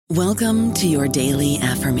Welcome to your daily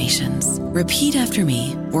affirmations. Repeat after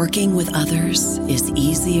me. Working with others is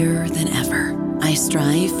easier than ever. I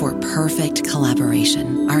strive for perfect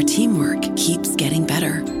collaboration. Our teamwork keeps getting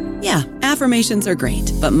better. Yeah, affirmations are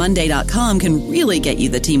great, but Monday.com can really get you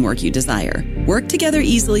the teamwork you desire. Work together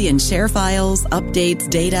easily and share files, updates,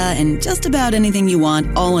 data, and just about anything you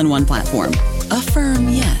want all in one platform. Affirm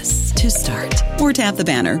yes to start, or tap the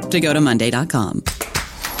banner to go to Monday.com.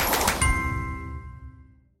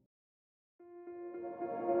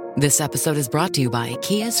 This episode is brought to you by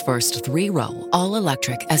Kia's first three-row,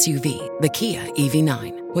 all-electric SUV, the Kia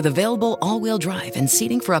EV9, with available all-wheel drive and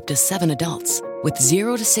seating for up to 7 adults, with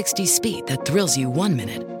 0 to 60 speed that thrills you 1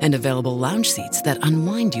 minute and available lounge seats that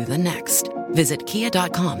unwind you the next. Visit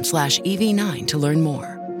kia.com/EV9 to learn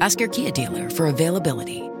more. Ask your Kia dealer for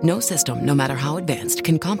availability. No system, no matter how advanced,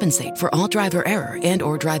 can compensate for all driver error and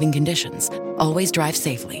or driving conditions. Always drive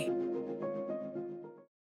safely.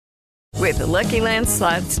 With the Lucky Land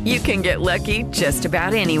Slots, you can get lucky just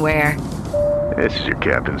about anywhere. This is your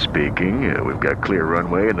captain speaking. We've got clear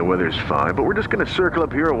runway and the weather's fine, but we're just going to circle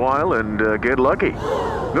up here a while and get lucky.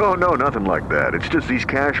 No, nothing like that. It's just these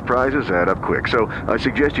cash prizes add up quick. So I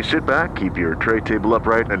suggest you sit back, keep your tray table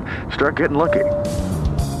upright, and start getting lucky.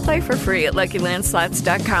 Play for free at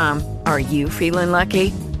LuckyLandSlots.com. Are you feeling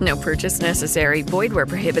lucky? No purchase necessary. Void where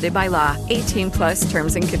prohibited by law. 18+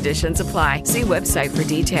 terms and conditions apply. See website for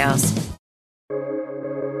details.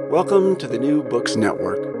 Welcome to the New Books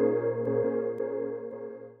Network.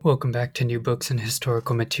 Welcome back to New Books in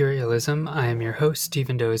Historical Materialism. I am your host,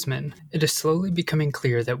 Stephen Dozeman. It is slowly becoming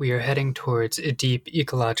clear that we are heading towards a deep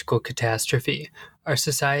ecological catastrophe. Our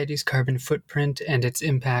society's carbon footprint and its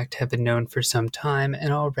impact have been known for some time,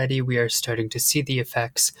 and already we are starting to see the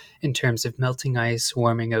effects in terms of melting ice,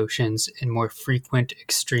 warming oceans, and more frequent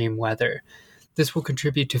extreme weather. This will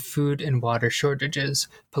contribute to food and water shortages,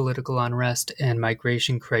 political unrest, and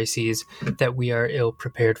migration crises that we are ill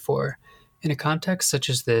prepared for. In a context such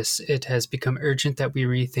as this, it has become urgent that we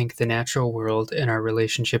rethink the natural world and our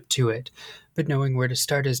relationship to it, but knowing where to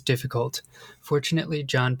start is difficult. Fortunately,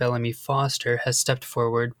 John Bellamy Foster has stepped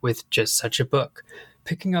forward with just such a book.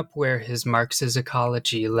 Picking up where his Marx's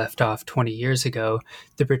Ecology left off 20 years ago,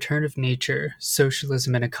 The Return of Nature,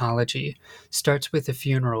 Socialism and Ecology starts with the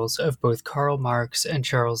funerals of both Karl Marx and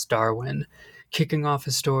Charles Darwin, kicking off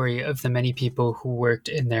a story of the many people who worked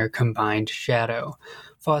in their combined shadow.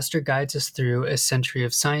 Foster guides us through a century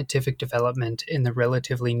of scientific development in the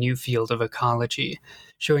relatively new field of ecology,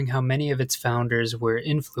 showing how many of its founders were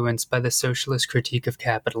influenced by the socialist critique of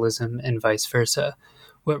capitalism and vice versa.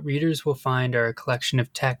 What readers will find are a collection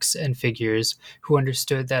of texts and figures who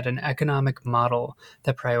understood that an economic model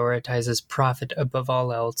that prioritizes profit above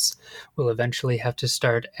all else will eventually have to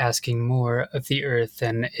start asking more of the earth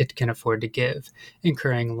than it can afford to give,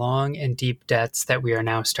 incurring long and deep debts that we are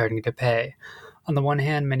now starting to pay. On the one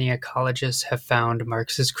hand, many ecologists have found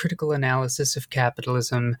Marx's critical analysis of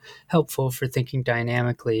capitalism helpful for thinking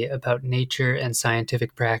dynamically about nature and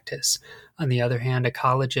scientific practice. On the other hand,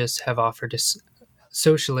 ecologists have offered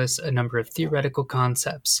socialists a number of theoretical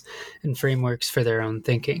concepts and frameworks for their own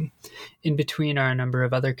thinking. In between are a number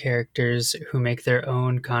of other characters who make their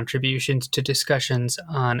own contributions to discussions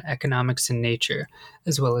on economics and nature,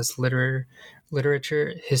 as well as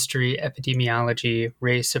literature, history, epidemiology,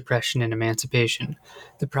 race, oppression, and emancipation.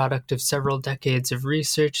 The product of several decades of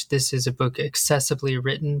research, this is a book accessibly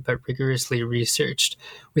written but rigorously researched,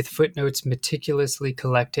 with footnotes meticulously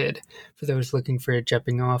collected for those looking for a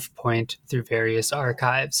jumping-off point through various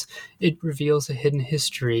archives. It reveals a hidden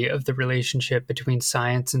history of the relationship between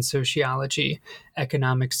science and sociology,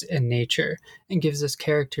 economics and nature, and gives us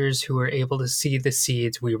characters who are able to see the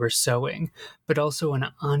seeds we were sowing, but also an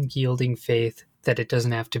unyielding faith that it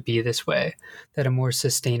doesn't have to be this way, that a more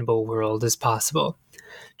sustainable world is possible.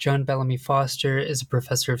 John Bellamy Foster is a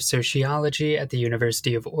professor of sociology at the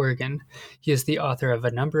University of Oregon. He is the author of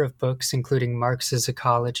a number of books, including Marx's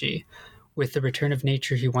Ecology. With The Return of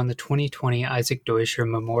Nature, he won the 2020 Isaac Deutscher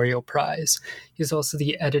Memorial Prize. He is also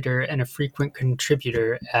the editor and a frequent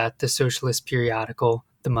contributor at the socialist periodical,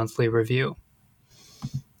 The Monthly Review.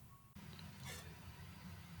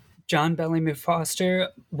 John Bellamy Foster,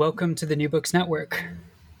 welcome to the New Books Network.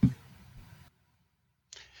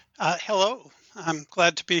 Hello, I'm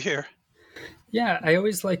glad to be here. Yeah, I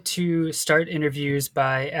always like to start interviews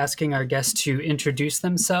by asking our guests to introduce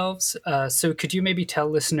themselves. So could you maybe tell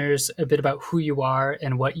listeners a bit about who you are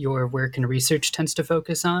and what your work and research tends to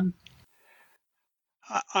focus on?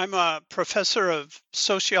 I'm a professor of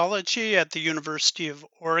sociology at the University of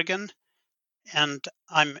Oregon, and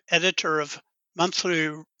I'm editor of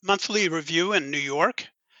Monthly Review in New York.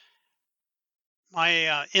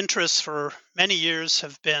 My interests for many years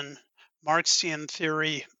have been Marxian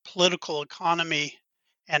theory, political economy,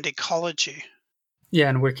 and ecology. Yeah,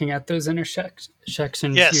 and working at those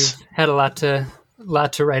intersections, you've Yes. had a lot to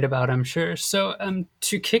write about, I'm sure. So,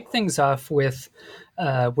 to kick things off with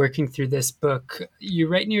working through this book, you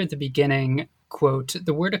write near the beginning, quote,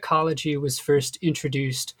 "The word ecology was first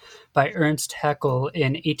introduced by Ernst Haeckel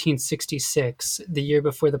in 1866, the year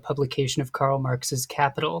before the publication of Karl Marx's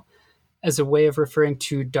Capital, as a way of referring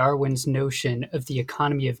to Darwin's notion of the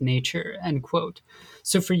economy of nature," end quote.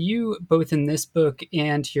 So for you, both in this book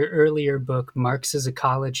and your earlier book, Marx's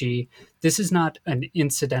Ecology, this is not an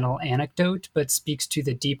incidental anecdote, but speaks to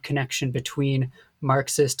the deep connection between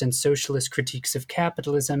Marxist and socialist critiques of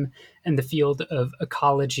capitalism and the field of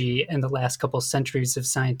ecology and the last couple centuries of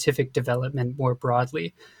scientific development more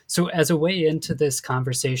broadly. So as a way into this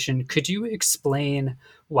conversation, could you explain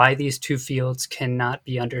why these two fields cannot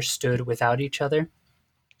be understood without each other?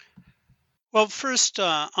 Well, first,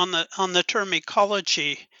 on the term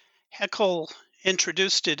ecology, Haeckel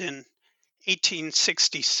introduced it in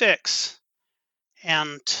 1866,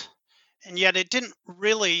 and yet it didn't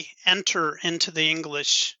really enter into the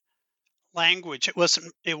English language. It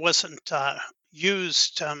wasn't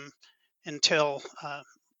used until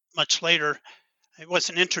much later. It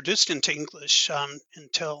wasn't introduced into English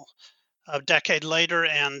until a decade later,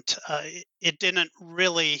 and it didn't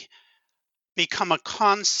really become a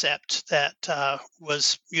concept that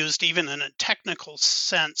was used even in a technical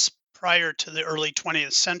sense prior to the early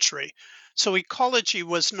 20th century. So ecology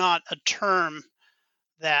was not a term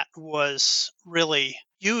that was really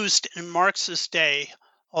used in Marx's day,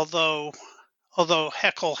 although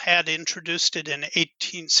Haeckel had introduced it in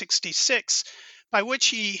 1866, by which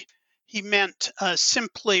he meant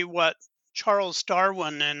simply what Charles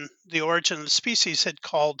Darwin in The Origin of the Species had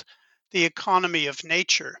called the economy of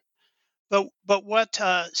nature. But what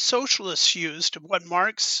socialists used, what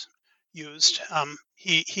Marx used,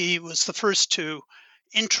 he was the first to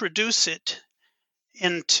introduce it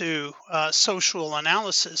into social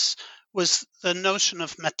analysis, was the notion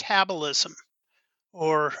of metabolism,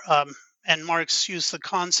 or and Marx used the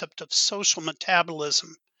concept of social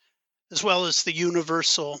metabolism, as well as the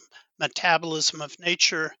universal metabolism of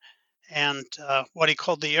nature, and what he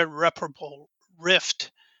called the irreparable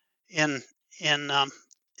rift in in um,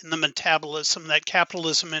 in the metabolism that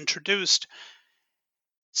capitalism introduced.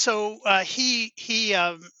 So he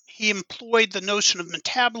employed the notion of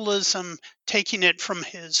metabolism, taking it from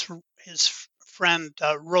his friend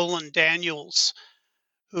Roland Daniels,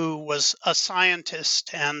 who was a scientist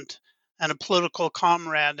and a political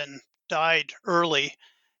comrade and died early.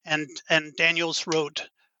 And Daniels wrote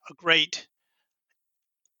a great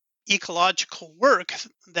ecological work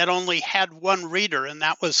that only had one reader, and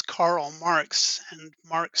that was Karl Marx. And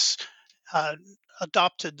Marx uh,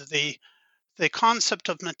 adopted the concept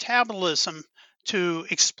of metabolism to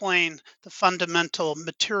explain the fundamental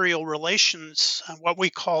material relations, what we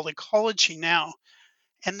call ecology now.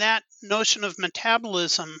 And that notion of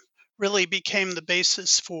metabolism really became the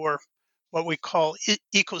basis for what we call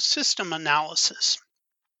ecosystem analysis.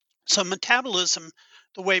 So metabolism,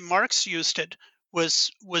 the way Marx used it,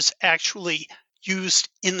 was actually used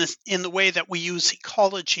in the way that we use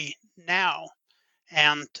ecology now,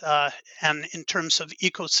 and in terms of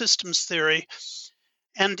ecosystems theory,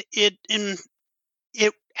 and it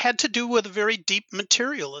had to do with a very deep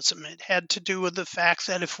materialism. It had to do with the fact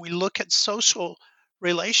that if we look at social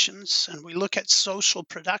relations and we look at social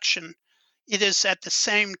production, it is at the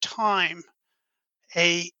same time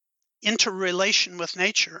a interrelation with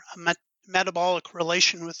nature, a metabolic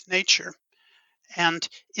relation with nature. And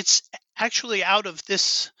it's actually out of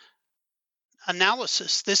this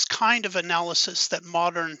analysis, this kind of analysis, that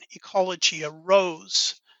modern ecology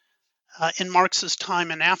arose in Marx's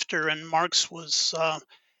time and after. And Marx was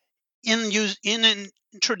in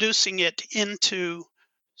introducing it into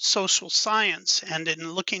social science and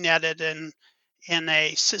in looking at it in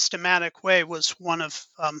a systematic way, was one of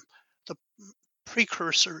the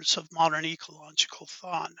precursors of modern ecological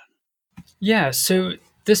thought. Yeah, so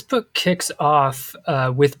this book kicks off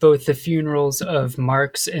with both the funerals of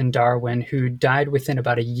Marx and Darwin, who died within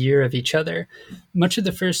about a year of each other. Much of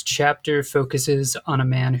the first chapter focuses on a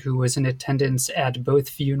man who was in attendance at both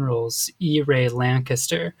funerals, E. Ray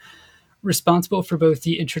Lankester. Responsible for both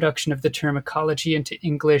the introduction of the term ecology into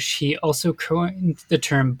English, he also coined the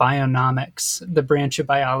term bionomics, the branch of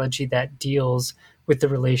biology that deals with the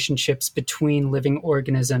relationships between living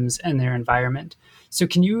organisms and their environment. So,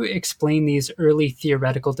 can you explain these early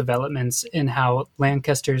theoretical developments and how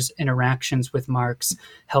Lankester's interactions with Marx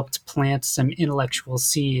helped plant some intellectual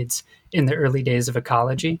seeds in the early days of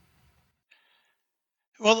ecology?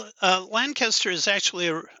 Well, Lancaster is actually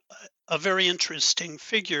a very interesting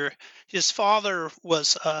figure. His father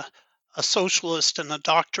was a socialist and a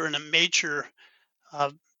doctor and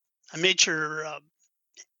uh, a major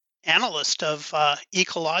analyst of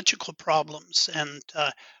ecological problems and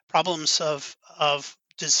problems of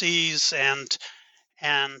disease and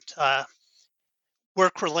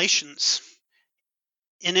work relations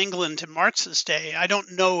in England in Marx's day. I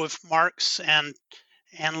don't know if Marx and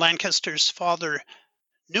Lancaster's father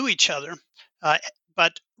knew each other, uh,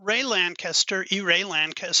 but Ray Lancaster,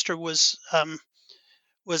 was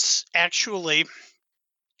actually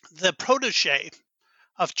the protege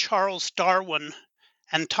of Charles Darwin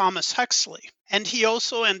and Thomas Huxley. And he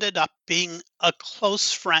also ended up being a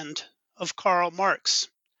close friend of Karl Marx.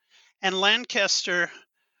 And Lancaster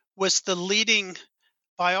was the leading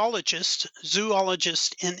biologist,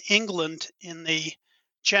 zoologist in England in the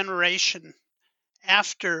generation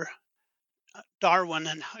after Darwin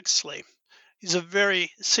and Huxley. He's a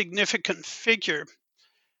very significant figure.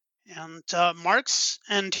 And Marx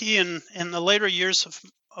and he, in the later years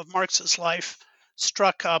of Marx's life,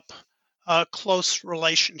 struck up a close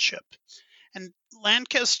relationship. And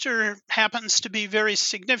Lancaster happens to be very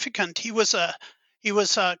significant. He was a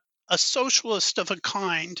socialist of a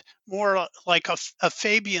kind, more like a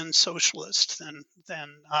Fabian socialist than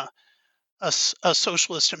a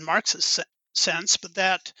socialist in Marx's sense. But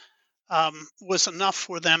that was enough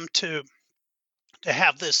for them to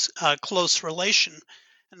have this close relation,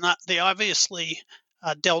 and that they obviously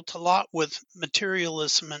dealt a lot with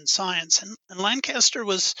materialism and science. And Lancaster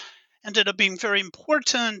was ended up being very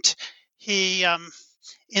important. He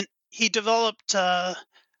he developed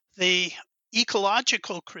the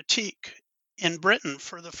ecological critique in Britain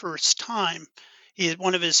for the first time.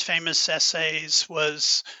 One of his famous essays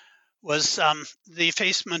was the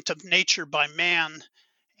effacement of nature by man,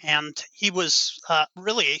 and he was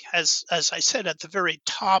really, as I said, at the very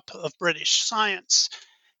top of British science.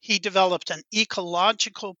 He developed an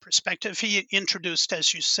ecological perspective. He introduced,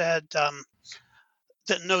 as you said,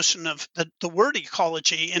 the notion of the word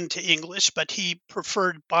ecology into English, but he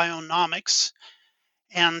preferred bionomics,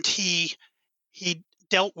 and he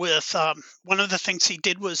dealt with one of the things he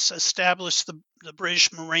did was establish the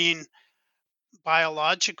British Marine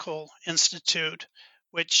Biological Institute,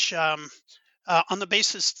 which on the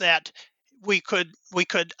basis that we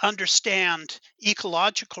could understand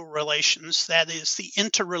ecological relations, that is, the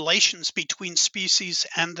interrelations between species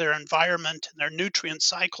and their environment and their nutrient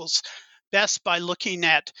cycles, best by looking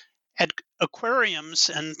at aquariums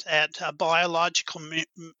and at biological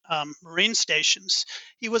marine stations.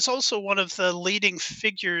 He was also one of the leading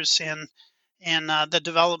figures in the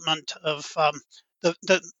development of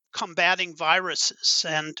the combating viruses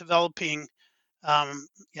and developing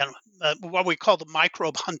what we call the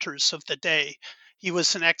microbe hunters of the day. He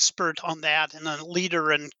was an expert on that and a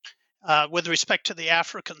leader in with respect to the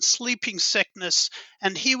African sleeping sickness.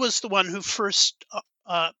 And he was the one who first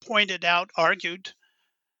pointed out, argued,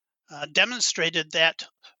 demonstrated that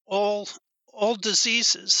all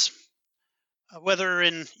diseases, whether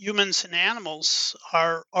in humans and animals,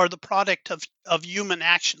 are the product of human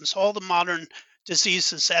actions. All the modern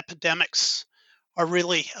diseases, epidemics, are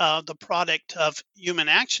really the product of human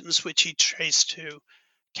actions, which he traced to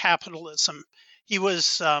capitalism. He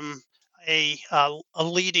was a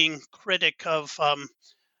leading critic of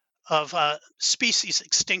species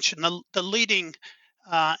extinction, the leading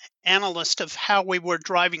analyst of how we were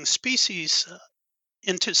driving species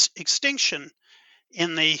into extinction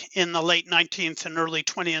in the late 19th and early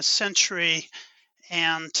 20th century.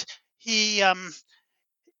 And he,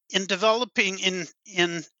 in developing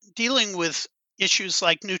in dealing with issues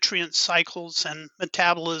like nutrient cycles and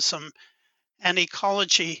metabolism and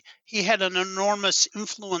ecology, he had an enormous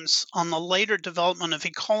influence on the later development of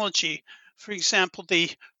ecology. For example,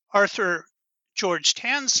 the Arthur George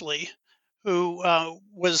Tansley, who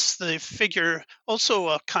was the figure, also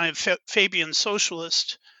a kind of Fabian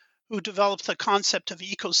socialist, who developed the concept of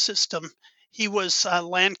ecosystem. He was a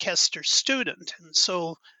Lancaster student, and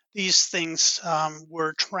so these things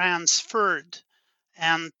were transferred.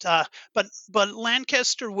 And but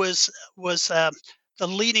Lancaster was the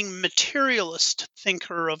leading materialist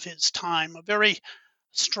thinker of his time, a very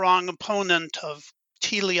strong opponent of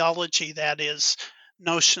teleology, that is,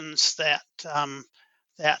 notions that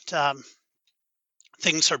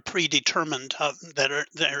things are predetermined, that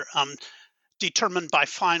they're determined by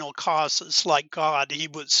final causes like God. He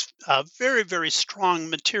was a very, very strong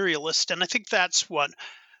materialist, and I think that's what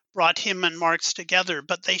brought him and Marx together.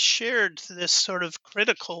 But they shared this sort of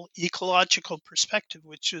critical ecological perspective,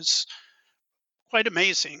 which is quite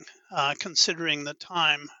amazing considering the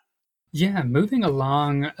time. Yeah, moving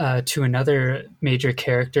along to another major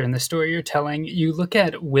character in the story you're telling, you look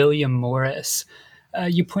at William Morris.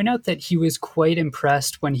 You point out that he was quite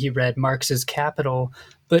impressed when he read Marx's Capital,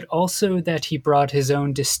 but also that he brought his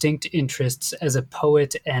own distinct interests as a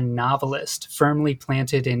poet and novelist, firmly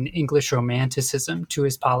planted in English Romanticism, to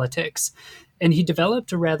his politics. And he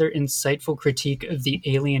developed a rather insightful critique of the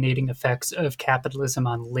alienating effects of capitalism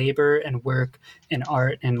on labor and work and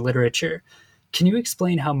art and literature. Can you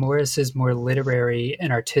explain how Morris's more literary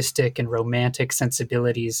and artistic and romantic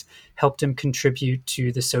sensibilities helped him contribute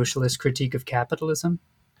to the socialist critique of capitalism?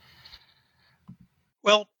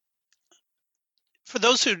 Well, for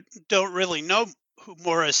those who don't really know who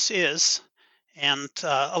Morris is, and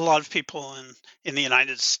a lot of people in the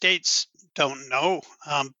United States don't know,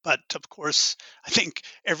 but of course, I think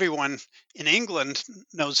everyone in England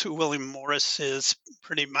knows who William Morris is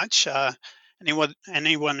pretty much.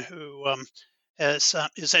 Anyone who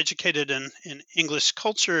is educated in English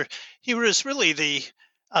culture, he was really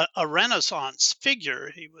a Renaissance figure.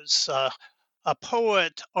 He was a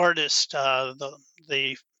poet, artist,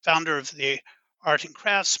 the founder of the art and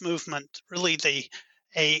crafts movement, really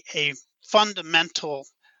a fundamental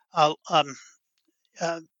uh, um,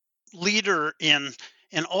 uh, leader in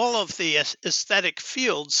all of the aesthetic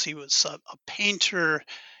fields. He was a painter.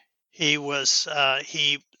 He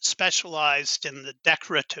specialized in the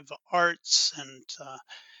decorative arts, and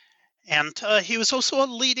he was also a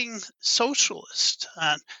leading socialist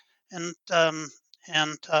and a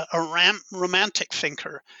romantic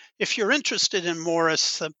thinker. If you're interested in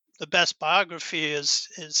Morris, the best biography is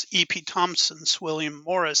E.P. Thompson's William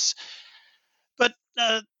Morris. But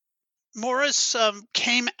Morris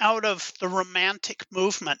came out of the Romantic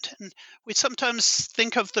movement, and we sometimes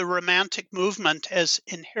think of the Romantic movement as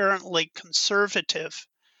inherently conservative,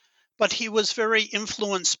 but he was very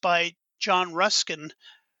influenced by John Ruskin,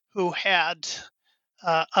 who had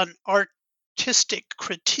an artistic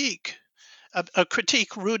critique, a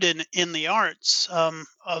critique rooted in the arts of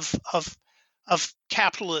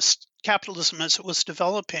capitalism as it was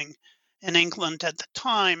developing in England at the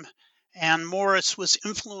time. And Morris was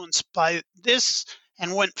influenced by this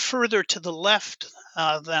and went further to the left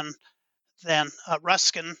than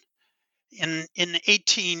Ruskin. In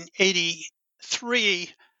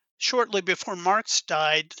 1883, shortly before Marx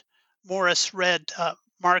died, Morris read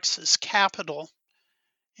Marx's Capital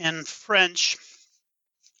in French,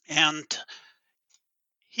 and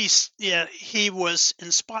he was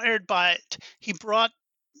inspired by it. He brought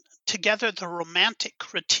together the Romantic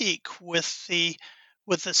critique with the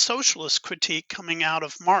socialist critique coming out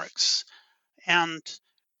of Marx, and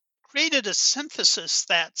created a synthesis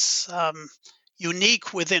that's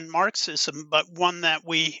unique within Marxism, but one that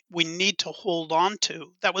we need to hold on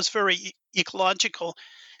to. That was very ecological,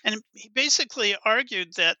 and he basically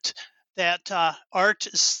argued that art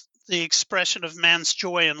is the expression of man's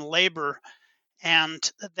joy in labor,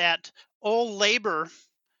 and that all labor,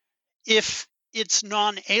 if it's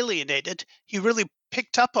non-alienated, he really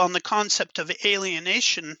picked up on the concept of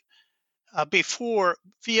alienation before,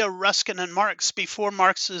 via Ruskin and Marx, before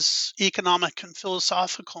Marx's economic and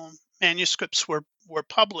philosophical manuscripts were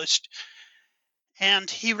published. And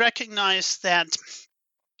he recognized that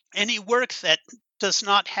any work that does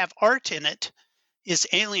not have art in it is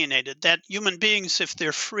alienated, that human beings, if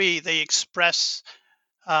they're free, they express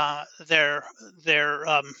their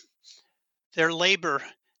labor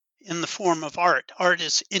in the form of art. Art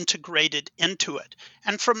is integrated into it.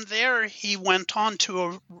 And from there, he went on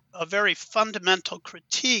to a very fundamental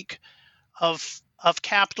critique of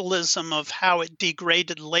capitalism, of how it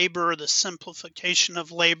degraded labor, the simplification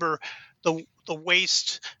of labor, the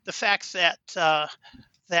waste, the fact that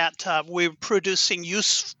we're producing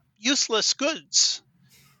useless goods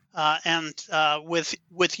and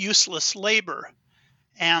with useless labor,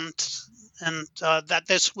 and that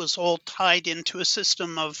this was all tied into a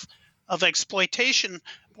system of exploitation.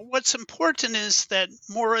 But what's important is that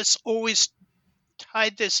Morris always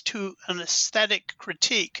tied this to an aesthetic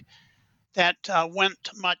critique that went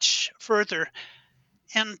much further.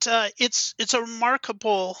 And it's a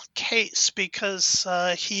remarkable case because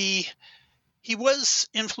he was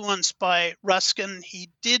influenced by Ruskin. He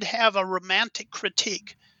did have a romantic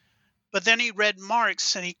critique, but then he read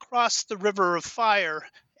Marx and he crossed the river of fire,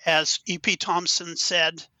 as E.P. Thompson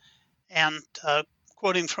said, and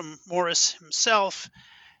quoting from Morris himself,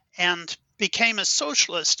 and became a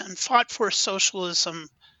socialist and fought for socialism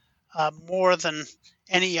more than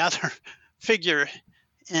any other figure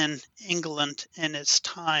in England in its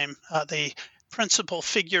time. The principal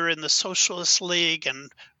figure in the Socialist League,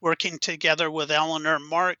 and working together with Eleanor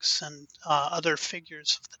Marx and other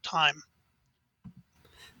figures of the time.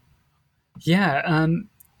 Yeah.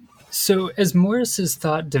 So, as Morris's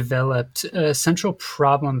thought developed, a central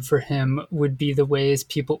problem for him would be the ways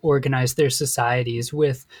people organize their societies,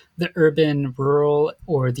 with the urban, rural,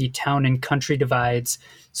 or the town and country divides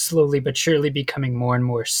slowly but surely becoming more and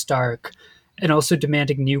more stark, and also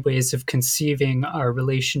demanding new ways of conceiving our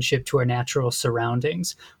relationship to our natural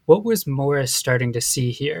surroundings. What was Morris starting to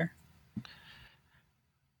see here?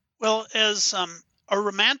 Well, as a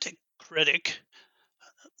romantic critic,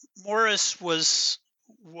 Morris was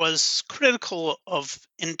critical of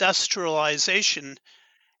industrialization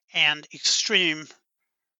and extreme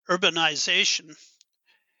urbanization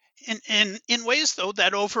in ways though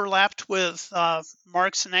that overlapped with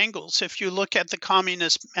Marx and Engels. If you look at the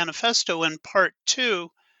Communist Manifesto in Part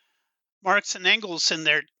Two, Marx and Engels in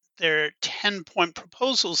their 10-point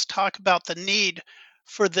proposals talk about the need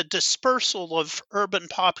for the dispersal of urban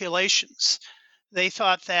populations. They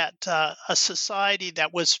thought that a society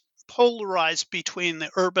that was polarized between the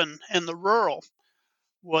urban and the rural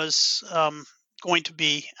was going to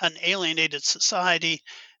be an alienated society,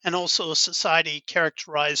 and also a society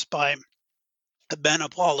characterized by a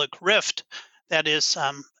metabolic rift, that is,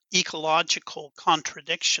 ecological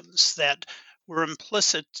contradictions that were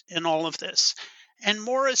implicit in all of this. And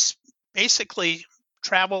Morris basically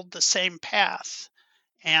traveled the same path,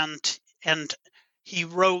 and and he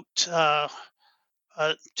wrote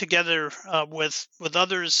together with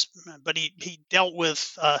others, but he dealt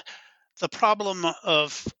with the problem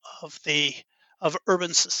of of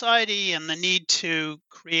urban society and the need to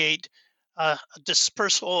create a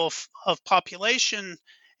dispersal of population,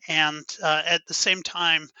 and at the same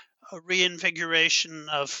time a reinvigoration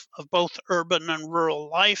of both urban and rural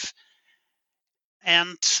life.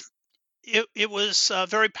 And it was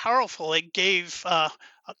very powerful. It gave a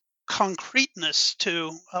concreteness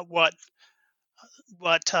to what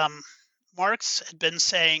Marx had been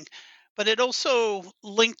saying, but it also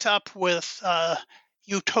linked up with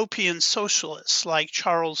utopian socialists like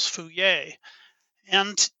Charles Fourier.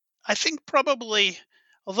 And I think probably,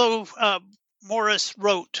 although Morris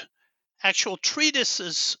wrote actual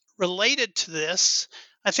treatises related to this,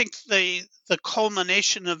 I think the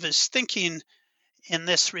culmination of his thinking in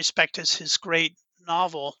this respect is his great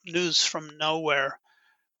novel, News from Nowhere,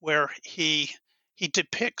 where he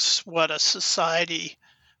depicts what society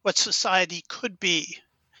could be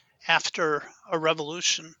after a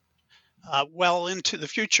revolution, well into the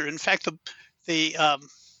future. In fact, the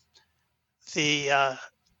the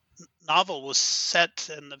novel was set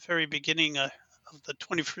in the very beginning of the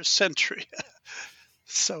 21st century.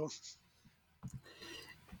 So,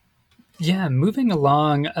 Yeah, moving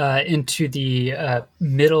along into the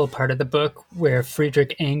middle part of the book where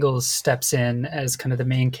Friedrich Engels steps in as kind of the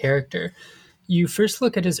main character, you first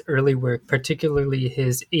look at his early work, particularly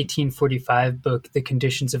his 1845 book, The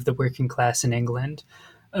Conditions of the Working Class in England,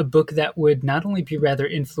 a book that would not only be rather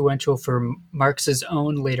influential for Marx's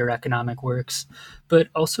own later economic works, but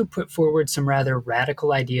also put forward some rather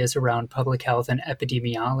radical ideas around public health and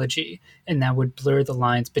epidemiology, and that would blur the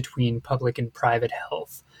lines between public and private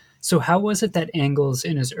health. So, how was it that Engels,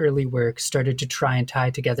 in his early work, started to try and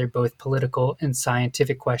tie together both political and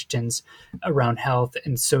scientific questions around health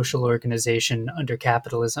and social organization under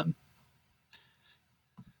capitalism?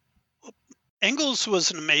 Engels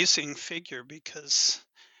was an amazing figure because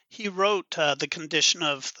he wrote The Condition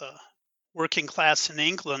of the Working Class in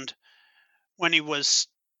England when he was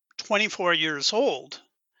 24 years old.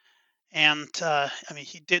 And I mean,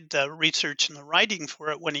 he did the research and the writing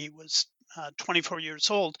for it when he was 24 years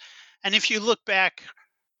old. And if you look back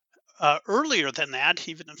earlier than that,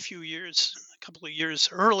 even a couple of years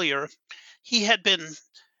earlier, he had been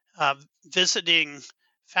visiting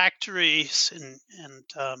factories and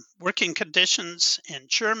working conditions in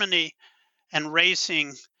Germany, and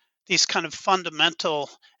raising these kind of fundamental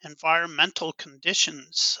environmental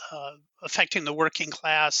conditions affecting the working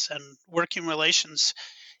class and working relations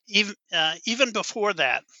even before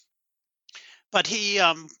that. But he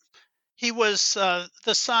was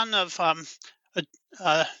the son of a,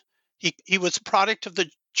 uh, he was a product of the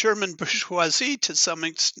German bourgeoisie to some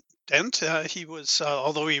extent. He was,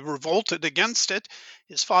 although he revolted against it,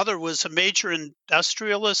 his father was a major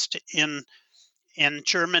industrialist in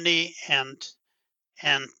Germany and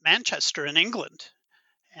Manchester in England.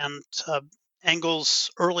 And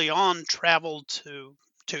Engels early on traveled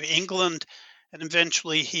to England, and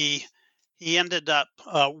eventually he ended up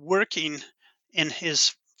working in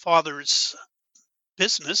his father's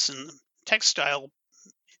business in the textile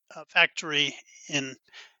factory in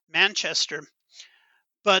Manchester.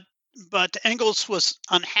 But but Engels was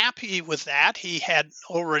unhappy with that. He had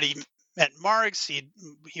already met Marx.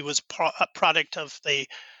 He was a product of the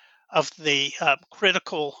the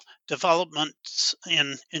critical developments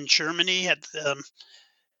in Germany at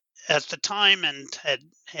the time, and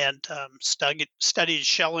had studied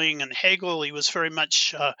Schelling and Hegel. He was very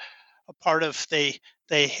much a part of the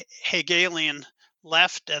Hegelian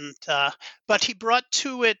left, and but he brought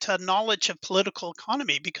to it a knowledge of political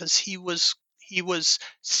economy because he was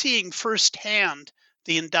seeing firsthand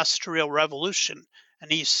the Industrial Revolution,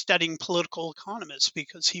 and he's studying political economists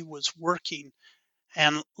because he was working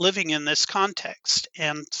and living in this context.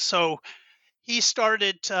 And so he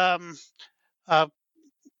started uh,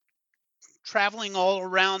 traveling all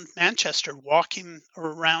around Manchester, walking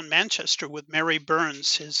around Manchester with Mary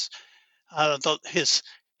Burns, his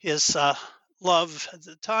love at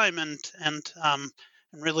the time, and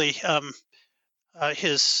really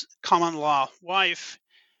his common law wife.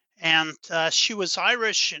 And she was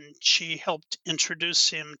Irish, and she helped introduce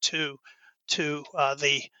him to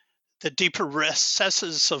the deeper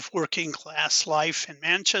recesses of working class life in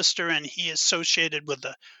Manchester, and he associated with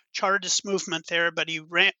the Chartist movement there. But he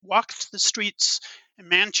walked the streets in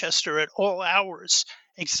Manchester at all hours,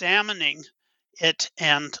 examining it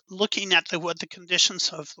and looking at what the conditions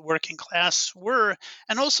of the working class were,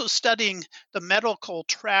 and also studying the medical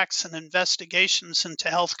tracts and investigations into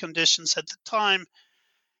health conditions at the time.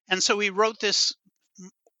 And so he wrote this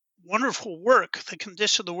wonderful work, The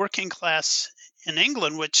Condition of the Working Class in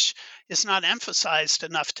England, which is not emphasized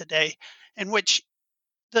enough today, in which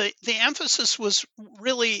the emphasis was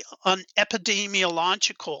really on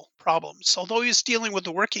epidemiological problems. Although he was dealing with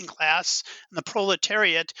the working class and the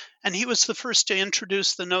proletariat, and he was the first to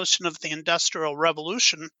introduce the notion of the Industrial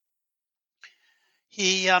Revolution,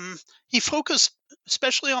 he focused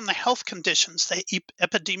especially on the health conditions, the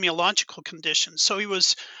epidemiological conditions. So he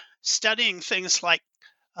was studying things like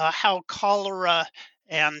how cholera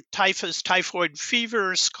and typhus, typhoid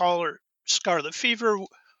fever, scarlet fever,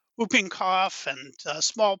 whooping cough, and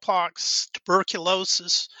smallpox,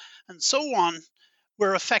 tuberculosis, and so on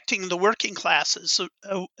were affecting the working classes,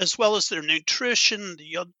 as well as their nutrition,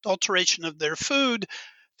 the adulteration of their food,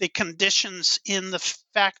 the conditions in the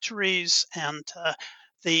factories, and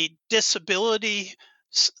the disability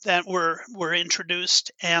that were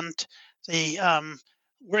introduced, and the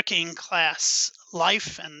working class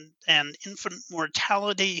life and infant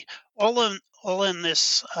mortality, all in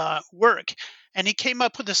this work. And he came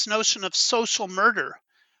up with this notion of social murder,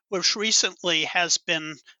 which recently has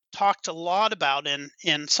been talked a lot about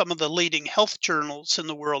in some of the leading health journals in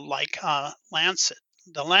the world, like the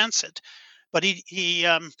Lancet. But he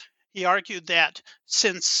argued that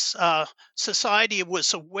since society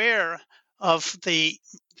was aware of the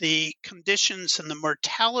conditions and the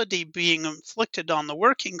mortality being inflicted on the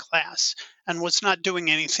working class and was not doing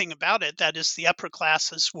anything about it, that is, the upper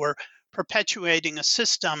classes were perpetuating a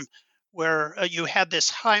system where you had this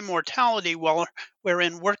high mortality, where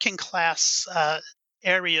in working class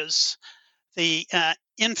areas, the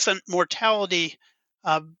infant mortality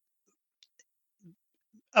up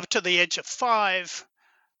to the age of 5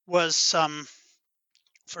 was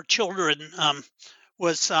for children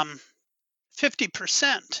was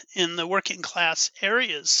 50% in the working class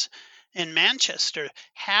areas in Manchester.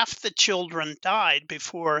 Half the children died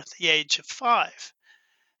before the age of 5.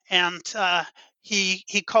 And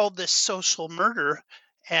he called this social murder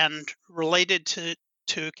and related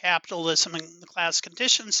to capitalism and the class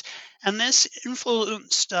conditions. And this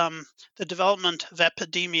influenced the development of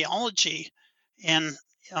epidemiology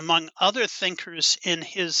among other thinkers in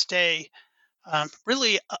his day,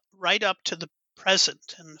 really right up to the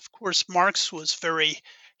present. And of course, Marx was very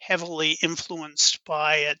heavily influenced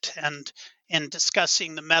by it. And in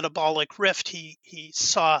discussing the metabolic rift, he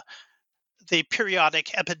saw the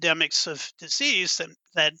periodic epidemics of disease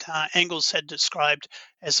that Engels had described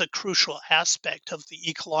as a crucial aspect of the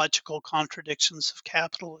ecological contradictions of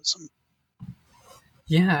capitalism.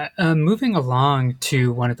 Yeah, moving along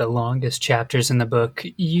to one of the longest chapters in the book,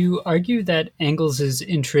 you argue that Engels's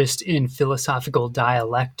interest in philosophical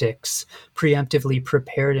dialectics preemptively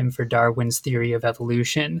prepared him for Darwin's theory of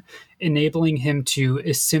evolution, enabling him to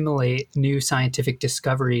assimilate new scientific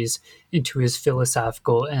discoveries into his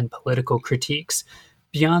philosophical and political critiques.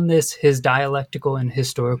 Beyond this, his dialectical and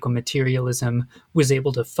historical materialism was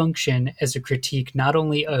able to function as a critique not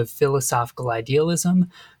only of philosophical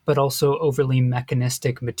idealism, but also overly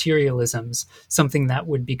mechanistic materialisms, something that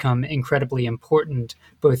would become incredibly important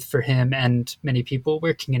both for him and many people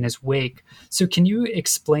working in his wake. So can you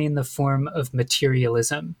explain the form of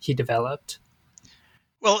materialism he developed?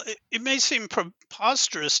 Well, it may seem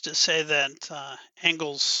preposterous to say that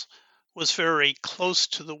Engels was very close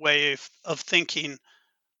to the way of thinking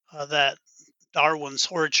that Darwin's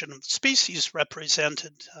Origin of the Species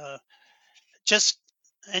represented. Just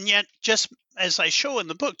and yet, just as I show in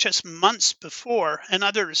the book, just months before, and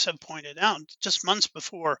others have pointed out, just months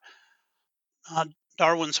before uh,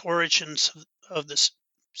 Darwin's Origins of the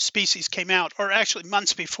Species came out, or actually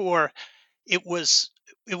months before it was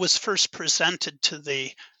first presented to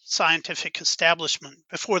the scientific establishment,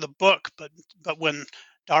 before the book, but when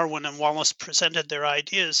Darwin and Wallace presented their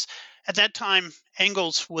ideas, at that time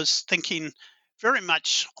Engels was thinking very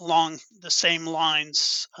much along the same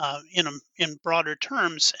lines, in broader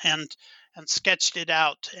terms, and sketched it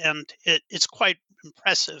out, and it's quite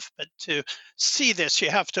impressive. But to see this, you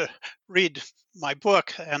have to read my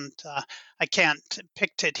book, and I can't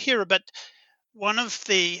depict it here. But one of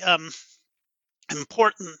the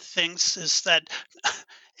important things is that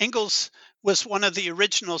Engels was one of the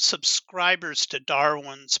original subscribers to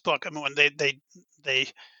Darwin's book. I mean, when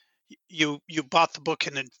you bought the book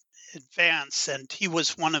in advance, and he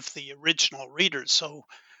was one of the original readers. So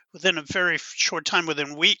within a very short time,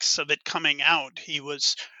 within weeks of it coming out, he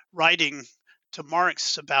was writing to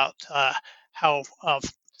Marx about how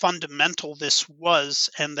fundamental this was,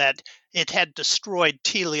 and that it had destroyed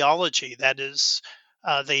teleology, that is,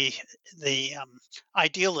 the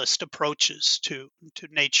idealist approaches to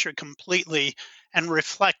nature completely, and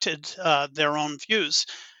reflected their own views.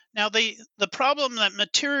 Now, the problem that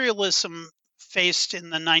materialism faced in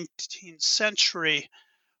the 19th century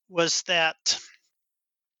was that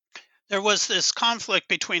there was this conflict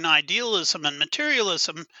between idealism and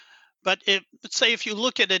materialism. But say if you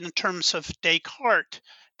look at it in terms of Descartes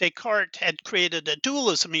had created a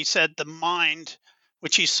dualism. He said the mind,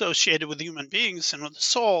 which he associated with human beings and with the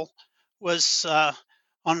soul, was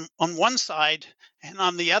on one side, and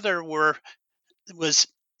on the other was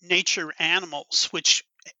nature animals, which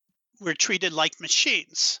were treated like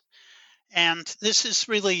machines. And this is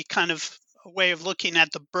really kind of a way of looking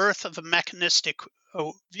at the birth of a mechanistic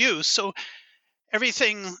view. So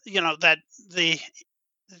everything, that the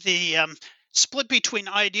split between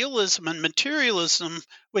idealism and materialism,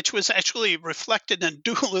 which was actually reflected in a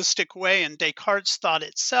dualistic way in Descartes' thought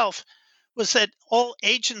itself, was that all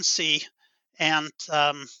agency and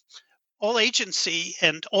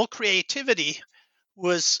all creativity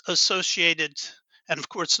was associated, and of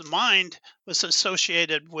course the mind was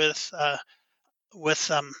associated with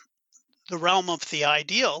the realm of the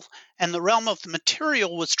ideal, and the realm of the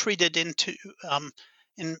material was treated in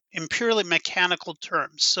purely mechanical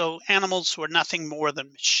terms. So animals were nothing more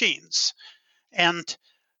than machines. And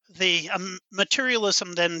the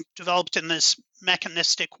materialism then developed in this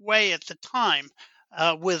mechanistic way at the time,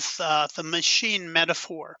 with the machine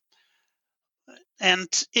metaphor. And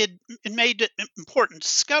it made important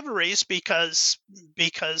discoveries because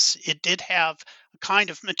it did have a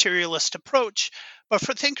kind of materialist approach. But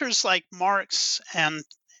for thinkers like Marx and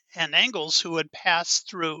Engels, who had passed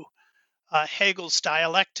through Hegel's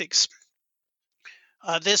dialectics,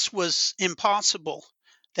 this was impossible.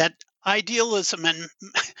 That idealism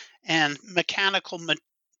and mechanical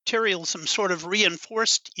materialism sort of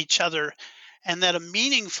reinforced each other, and that a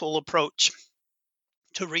meaningful approach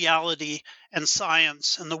to reality and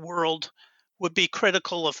science and the world would be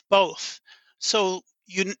critical of both. So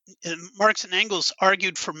Marx and Engels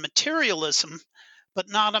argued for materialism, but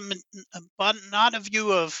not a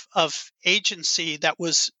view of agency that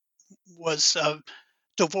was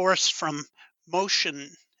divorced from motion.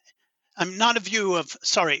 Not a view of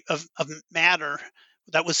matter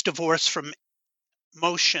that was divorced from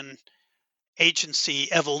motion,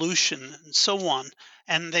 agency, evolution, and so on.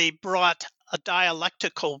 And they brought a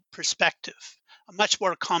dialectical perspective, a much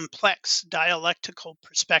more complex dialectical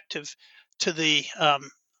perspective to the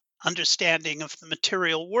understanding of the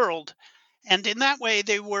material world. And in that way,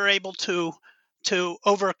 they were able to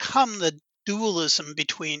overcome the dualism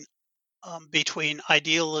between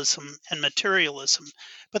idealism and materialism.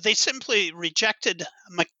 But they simply rejected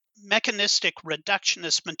mechanistic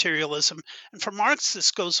reductionist materialism. And for Marx,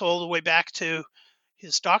 this goes all the way back to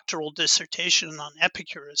his doctoral dissertation on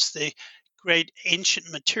Epicurus. The great ancient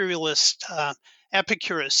materialist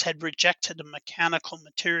Epicurus had rejected a mechanical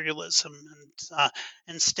materialism, and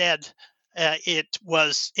instead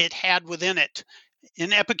it had within it,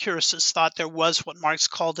 in Epicurus's thought, there was what Marx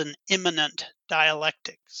called an immanent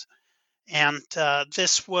dialectics. And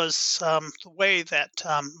this was the way that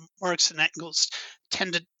Marx and Engels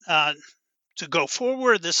tended to go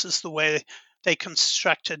forward. This is the way they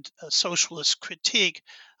constructed a socialist critique,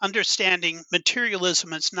 understanding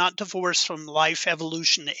materialism is not divorced from life,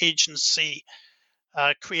 evolution, agency,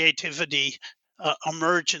 creativity,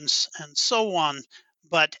 emergence, and so on,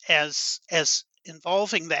 but as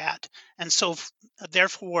involving that. And so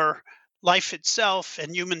therefore, life itself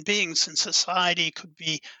and human beings in society could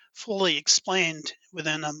be fully explained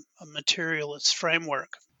within a materialist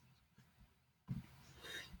framework.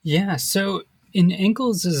 Yeah, so in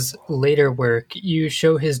Engels's later work, you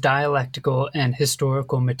show his dialectical and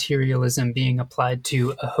historical materialism being applied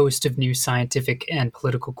to a host of new scientific and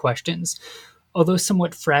political questions. Although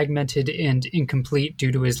somewhat fragmented and incomplete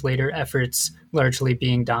due to his later efforts largely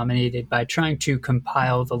being dominated by trying to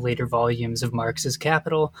compile the later volumes of Marx's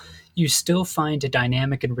Capital, you still find a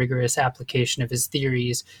dynamic and rigorous application of his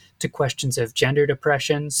theories to questions of gender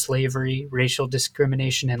depression, slavery, racial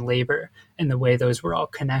discrimination, and labor, and the way those were all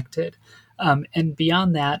connected. And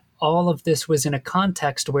beyond that, all of this was in a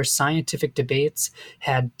context where scientific debates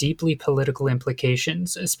had deeply political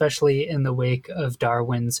implications, especially in the wake of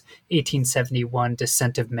Darwin's 1871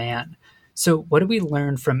 Descent of Man. So, what do we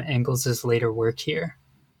learn from Engels's later work here?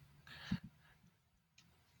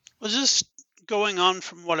 Well, just going on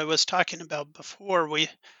from what I was talking about before,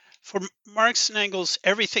 for Marx and Engels,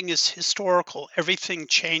 everything is historical, everything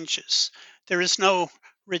changes. There is no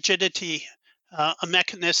rigidity. A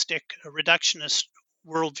mechanistic, a reductionist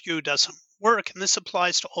worldview doesn't work, and this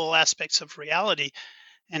applies to all aspects of reality.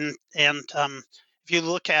 And if you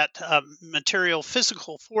look at material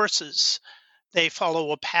physical forces, they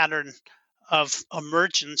follow a pattern of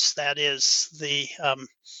emergence. That is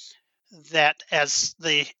that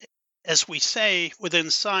as we say within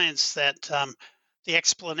science, that the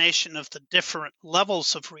explanation of the different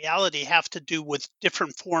levels of reality have to do with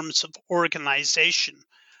different forms of organization,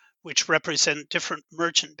 which represent different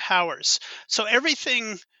emergent powers. So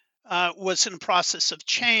everything was in a process of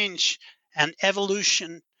change and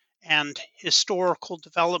evolution and historical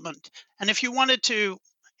development. And if you wanted to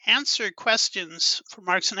answer questions for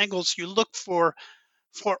Marx and Engels, you look for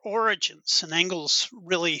origins. And Engels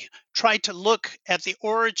really tried to look at the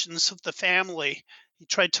origins of the family. He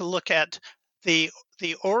tried to look at the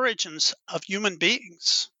origins of human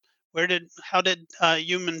beings. How did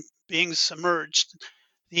human beings emerge?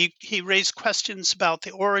 He raised questions about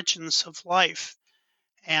the origins of life,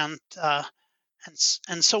 and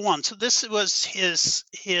so on. So this was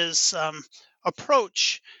his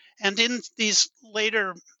approach, and in these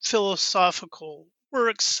later philosophical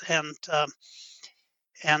works and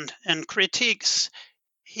critiques,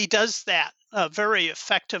 he does that very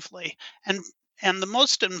effectively. And the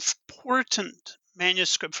most important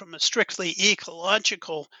manuscript from a strictly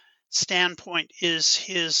ecological standpoint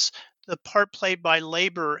is the part played by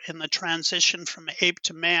labor in the transition from ape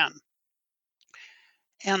to man.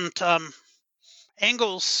 And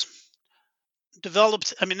Engels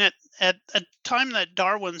developed, at a time that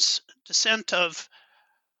Darwin's Descent of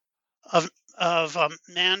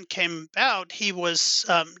Man came about,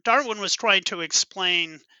 Darwin was trying to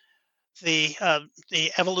explain the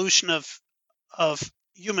evolution of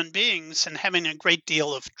human beings, and having a great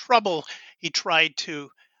deal of trouble. He tried to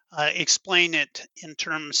explain it in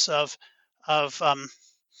terms of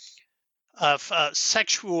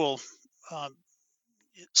sexual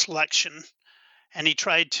selection, and he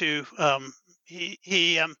tried to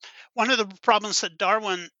one of the problems that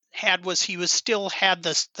Darwin had was he still had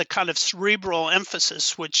the kind of cerebral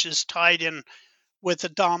emphasis, which is tied in with the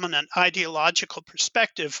dominant ideological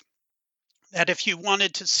perspective, that if you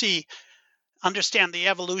wanted to understand the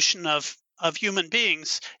evolution of human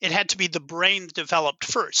beings, it had to be the brain developed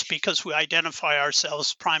first, because we identify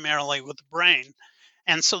ourselves primarily with the brain.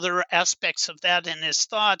 And so there are aspects of that in his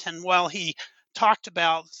thought. And while he talked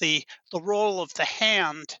about the role of the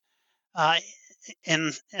hand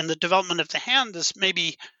in the development of the hand as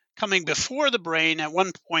maybe coming before the brain at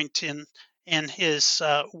one point in his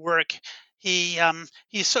work, he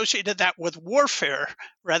associated that with warfare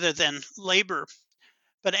rather than labor.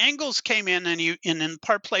 But Engels came in, and in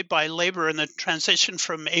part played by labor in the transition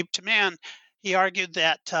from ape to man, he argued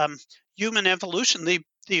that human evolution, the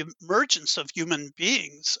emergence of human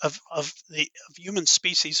beings, of human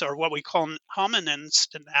species, or what we call hominins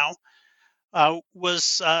now,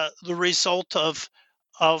 was the result of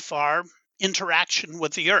our interaction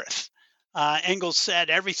with the earth. Engels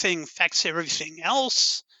said everything affects everything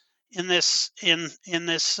else in this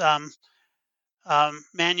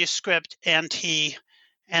manuscript, and he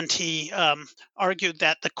argued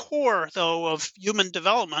that the core, though, of human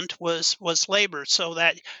development was labor, so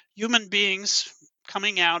that human beings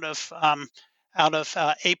coming out of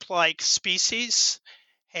ape-like species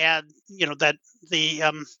had, that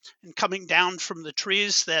and coming down from the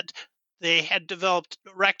trees, that they had developed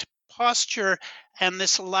erect posture, and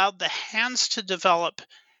this allowed the hands to develop,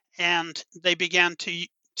 and they began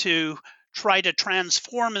to try to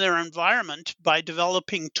transform their environment by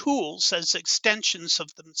developing tools as extensions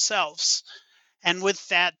of themselves. and with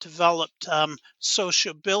that developed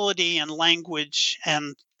sociability and language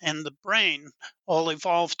and the brain all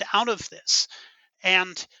evolved out of this.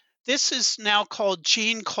 And this is now called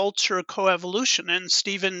gene culture coevolution. And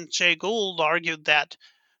Stephen Jay Gould argued that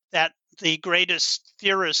the greatest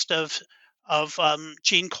theorist of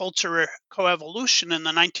gene culture coevolution in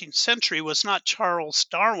the 19th century was not Charles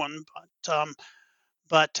Darwin,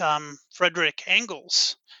 but Frederick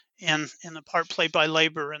Engels in the part played by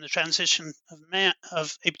labor in the transition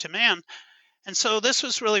of ape to man. And so this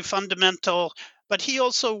was really fundamental. But he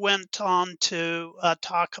also went on to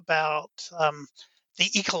talk about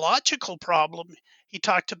the ecological problem. He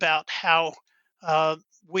talked about how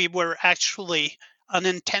we were actually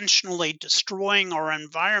unintentionally destroying our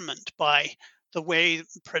environment by the way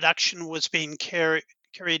production was being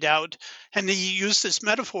carried out. And he used this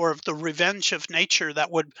metaphor of the revenge of nature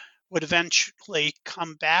that would eventually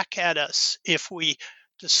come back at us if we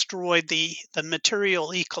destroyed the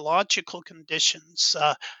material ecological conditions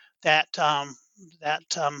that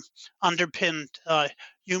underpinned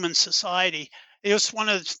human society. It was one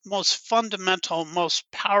of the most fundamental, most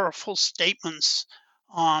powerful statements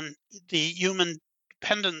on the human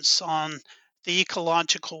dependence on the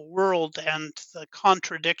ecological world and the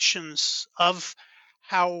contradictions of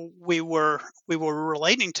how we were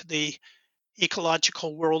relating to the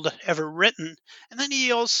ecological world ever written. And then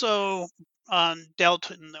he also dealt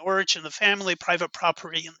in the origin of the family, private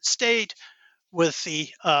property, and the state, with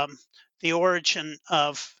the origin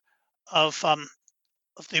of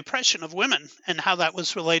the oppression of women and how that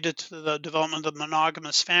was related to the development of the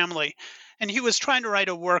monogamous family. And he was trying to write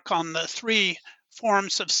a work on the three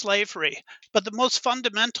forms of slavery. But the most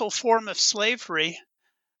fundamental form of slavery,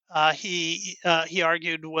 he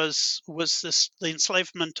argued, was the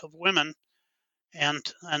enslavement of women, and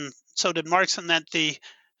so did Marx, and that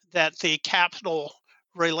the capital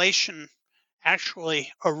relation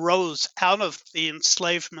actually arose out of the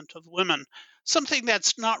enslavement of women. Something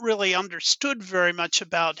that's not really understood very much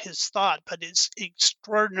about his thought, but is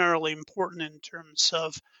extraordinarily important in terms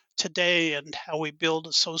of today and how we build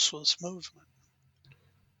a socialist movement.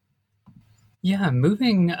 Yeah,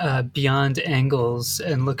 moving beyond Engels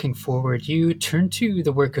and looking forward, you turn to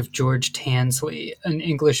the work of George Tansley, an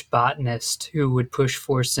English botanist who would push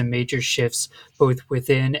for some major shifts both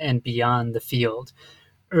within and beyond the field.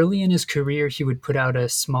 Early in his career, he would put out a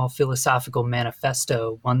small philosophical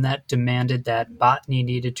manifesto, one that demanded that botany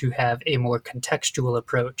needed to have a more contextual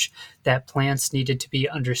approach, that plants needed to be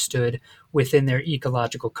understood within their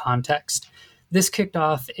ecological context. This kicked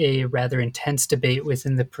off a rather intense debate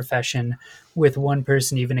within the profession, with one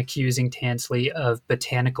person even accusing Tansley of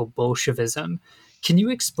botanical Bolshevism. Can you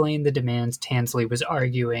explain the demands Tansley was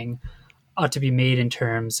arguing ought to be made in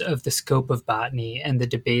terms of the scope of botany and the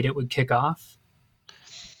debate it would kick off?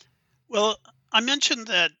 Well, I mentioned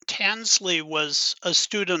that Tansley was a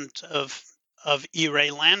student of E. Ray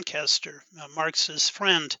Lankester, Marx's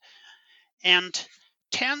friend, and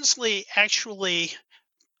Tansley actually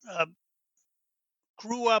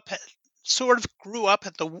grew up at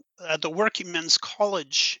the Working Men's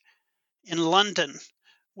College in London,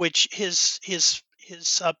 which his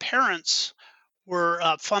parents were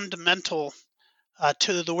fundamental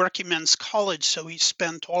to the Working Men's College. So he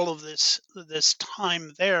spent all of this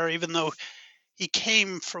time there. Even though he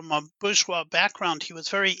came from a bourgeois background, he was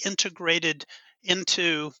very integrated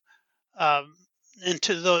into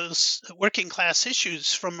those working class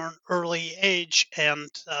issues from an early age. And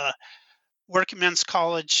Working Men's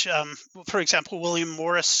College, for example, William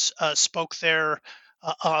Morris spoke there.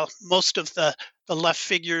 Most of the left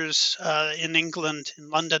figures in England, in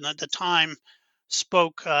London at the time,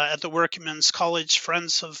 spoke at the Working Men's College,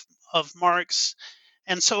 friends of Marx.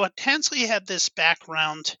 And so Tansley had this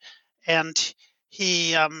background, and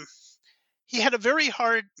he had a very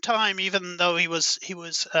hard time, even though he was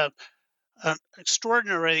an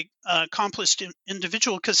extraordinarily accomplished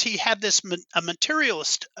individual, because he had a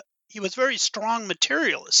materialist. He was very strong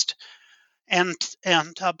materialist, and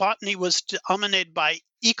botany was dominated by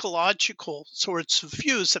ecological sorts of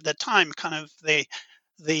views at the time, kind of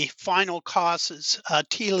the final causes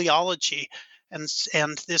teleology, and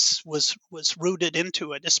this was rooted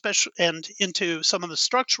into it, especially and into some of the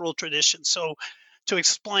structural traditions. So to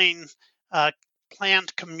explain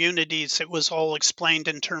plant communities, it was all explained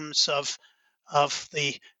in terms of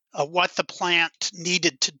the what the plant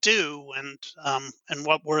needed to do, and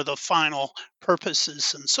what were the final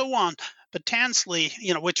purposes, and so on. But Tansley,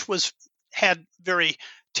 which had very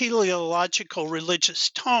teleological religious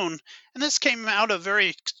tone, and this came out of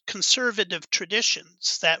very conservative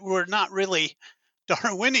traditions that were not really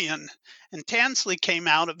Darwinian. And Tansley came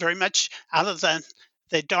out very much out of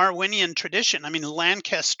the Darwinian tradition. I mean,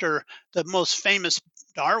 Lancaster, the most famous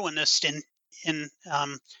Darwinist in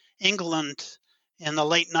England in the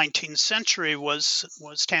late 19th century, was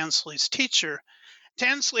Tansley's teacher.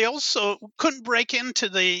 Tansley also couldn't break into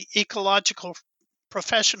the ecological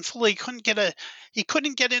profession fully. He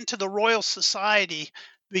couldn't get into the Royal Society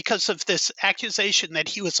because of this accusation that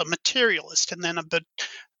he was a materialist and then a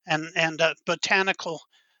botanical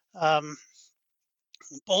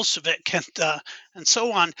Bolshevik and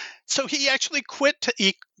so on. So he actually quit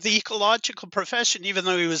the ecological profession, even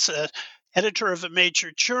though he was editor of a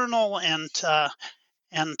major journal, and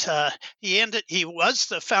he was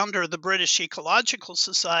the founder of the British Ecological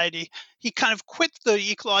Society. He kind of quit the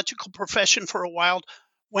ecological profession for a while,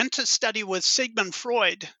 went to study with Sigmund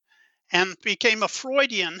Freud, and became a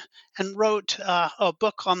Freudian, and wrote a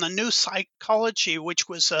book on the new psychology, which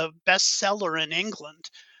was a bestseller in England,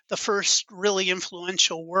 the first really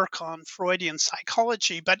influential work on Freudian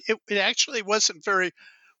psychology. But it actually wasn't very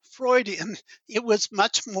Freudian. It was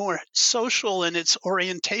much more social in its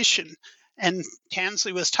orientation. And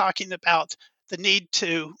Tansley was talking about the need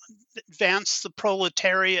to advance the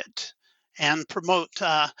proletariat and promote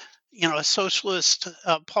a socialist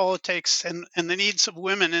politics and the needs of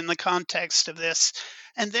women in the context of this.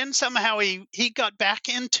 And then somehow he got back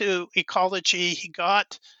into ecology.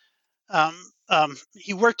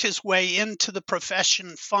 He worked his way into the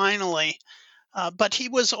profession finally, but he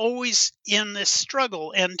was always in this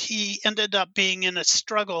struggle, and he ended up being in a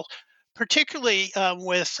struggle, particularly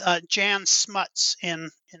with Jan Smuts in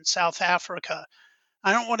South Africa.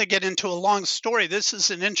 I don't want to get into a long story. This is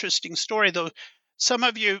an interesting story, though. Some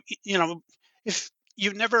of you, if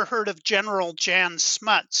you've never heard of General Jan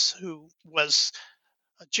Smuts, who was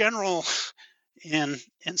a general in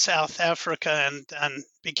South Africa and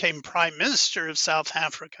became Prime Minister of South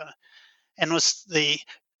Africa, and was the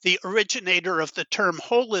originator of the term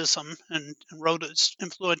holism, and wrote his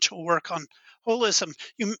influential work on holism.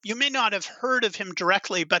 You may not have heard of him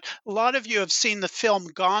directly, but a lot of you have seen the film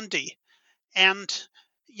Gandhi. And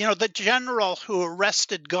the general who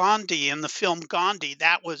arrested Gandhi in the film Gandhi,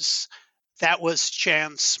 that was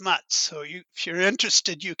Jan Smuts. So if you're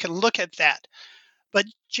interested, you can look at that. But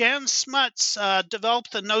Jan Smuts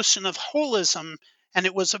developed the notion of holism, and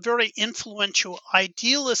it was a very influential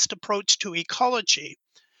idealist approach to ecology.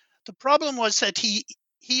 The problem was that he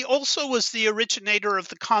also was the originator of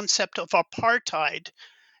the concept of apartheid,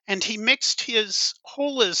 and he mixed his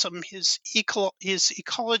holism, his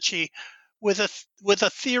ecology, with a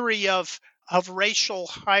theory of racial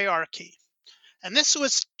hierarchy. And this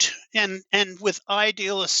was and with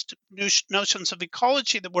idealist notions of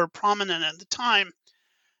ecology that were prominent at the time.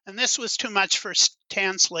 And this was too much for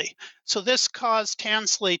Tansley. So this caused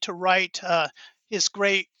Tansley to write his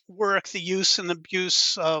great work, The Use and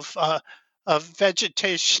Abuse of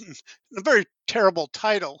Vegetation. A very terrible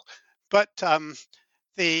title, but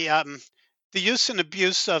the use and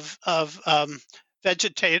abuse of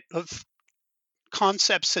vegetative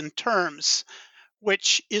concepts and terms,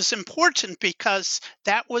 which is important because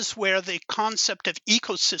that was where the concept of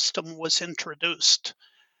ecosystem was introduced.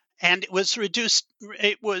 And it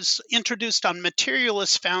was introduced on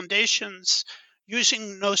materialist foundations,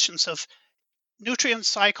 using notions of nutrient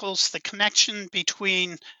cycles, the connection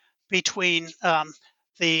between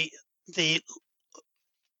the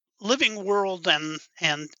living world and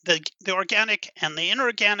the organic and the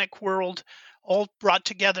inorganic world, all brought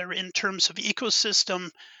together in terms of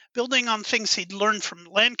ecosystem, building on things he'd learned from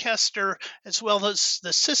Lancaster, as well as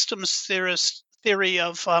the systems theory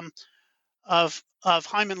of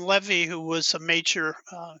Hyman Levy, who was a major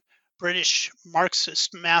British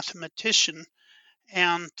Marxist mathematician,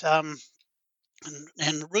 and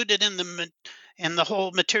rooted in the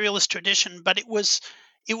whole materialist tradition. But it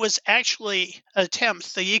was actually an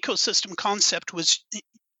attempt. The ecosystem concept was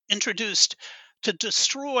introduced to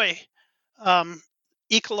destroy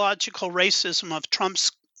ecological racism of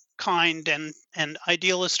Trump's kind and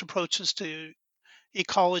idealist approaches to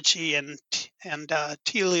ecology and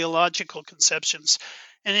teleological conceptions,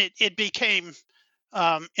 and it became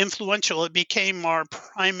influential. It became our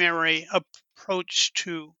primary approach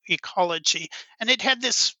to ecology, and it had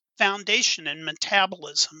this foundation in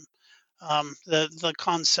metabolism, the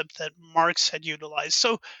concept that Marx had utilized.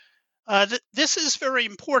 So this is very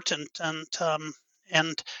important,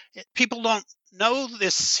 and people don't know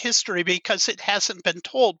this history because it hasn't been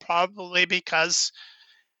told, probably because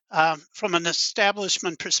from an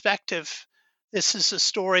establishment perspective, this is a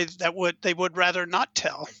story that they would rather not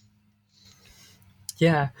tell.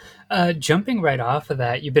 Yeah. Jumping right off of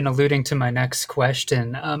that, you've been alluding to my next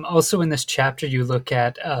question. Also in this chapter, you look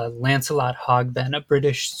at Lancelot Hogben, a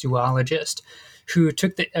British zoologist. who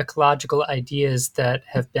took the ecological ideas that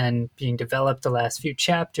have been being developed the last few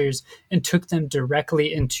chapters and took them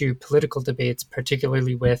directly into political debates,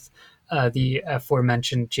 particularly with the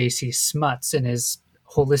aforementioned J.C. Smuts and his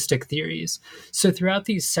holistic theories. So throughout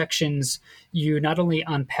these sections, you not only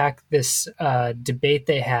unpack this debate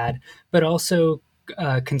they had, but also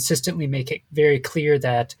consistently make it very clear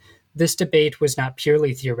that this debate was not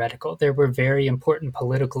purely theoretical. There were very important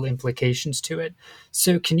political implications to it.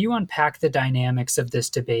 So can you unpack the dynamics of this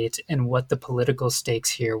debate and what the political stakes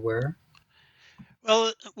here were?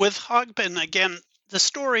 Well, with Hogben, again, the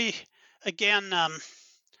story, again,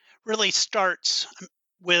 really starts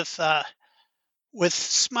with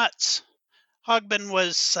Smuts. Hogben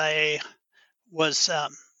was a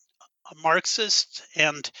Marxist,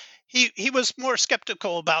 and he was more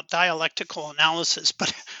skeptical about dialectical analysis,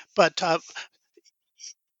 but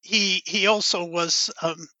he also was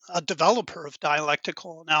a developer of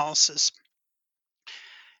dialectical analysis,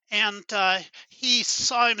 and he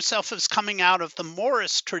saw himself as coming out of the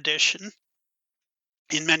Morris tradition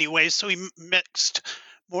in many ways. So he mixed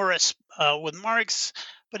Morris with Marx,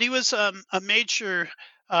 but he was a major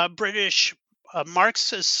British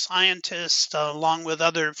Marxist scientist, along with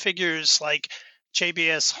other figures like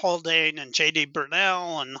J.B.S. Haldane and J.D.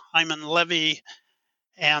 Burnell and Hyman Levy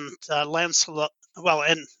and Lancelot, well,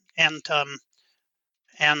 and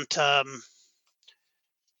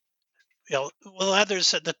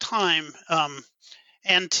others at the time.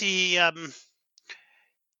 And he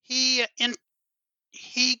in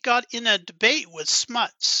he got in a debate with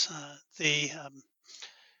Smuts, the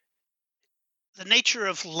nature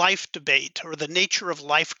of life debate or the nature of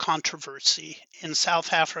life controversy in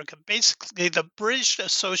South Africa. Basically, the British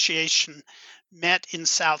Association met in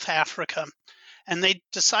South Africa, and they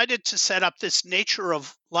decided to set up this nature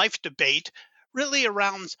of life debate really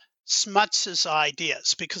around Smuts's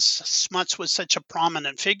ideas, because Smuts was such a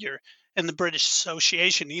prominent figure in the British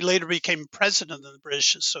Association. He later became president of the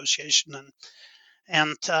British Association,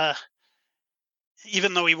 and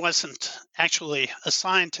even though he wasn't actually a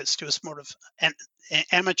scientist, he was more of an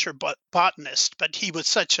amateur botanist, but he was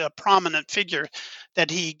such a prominent figure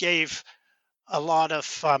that he gave a lot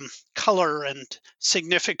of color and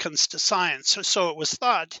significance to science. So it was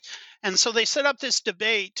thought. And so they set up this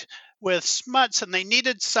debate with Smuts, and they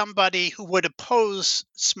needed somebody who would oppose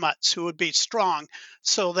Smuts, who would be strong.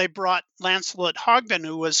 So they brought Lancelot Hogben,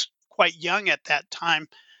 who was quite young at that time,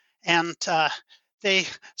 and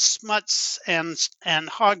Smuts and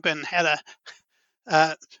Hogben had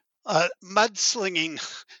a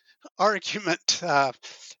mudslinging argument.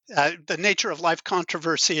 The nature of life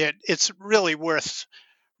controversy. It's really worth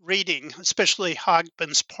reading, especially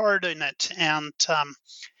Hogben's part in it. And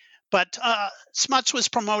but Smuts was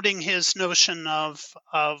promoting his notion of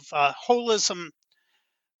holism,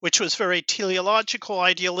 which was very teleological,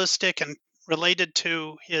 idealistic, and related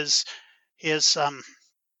to his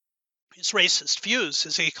racist views,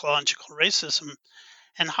 his ecological racism.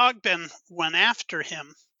 And Hogben went after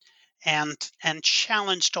him and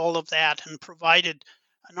challenged all of that and provided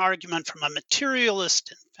an argument from a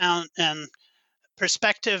materialist and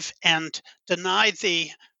perspective, and denied the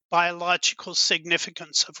biological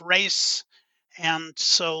significance of race. And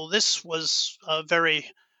so this was a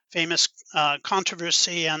very famous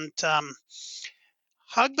controversy. And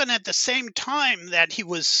Hogben, at the same time that he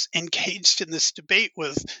was engaged in this debate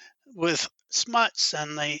with Smuts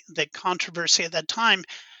and the controversy at that time,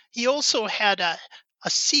 he also had a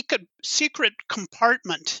secret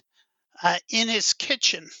compartment in his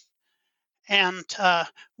kitchen, and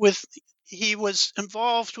he was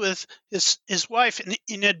involved with his wife,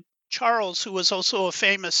 Enid Charles, who was also a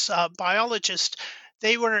famous biologist.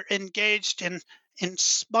 They were engaged in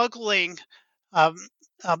smuggling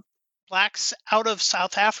blacks out of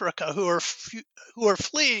South Africa who are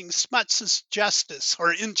fleeing Smuts's justice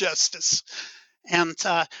or injustice. And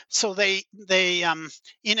so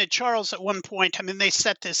Enid Charles at one point, I mean, they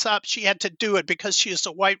set this up. She had to do it because she is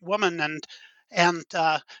a white woman, and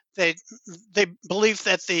they believed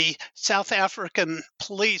that the South African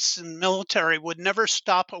police and military would never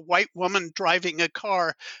stop a white woman driving a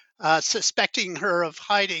car, suspecting her of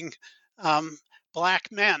hiding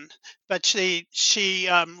black men. But she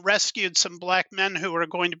rescued some black men who were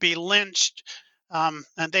going to be lynched, and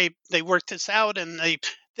they worked this out, and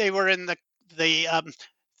they were in the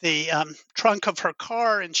trunk of her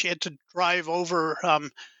car, and she had to drive over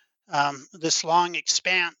this long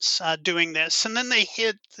expanse doing this. And then they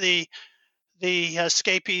hid the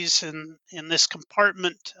escapees in this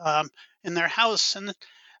compartment in their house. And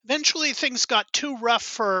eventually things got too rough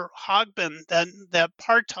for Hogben. The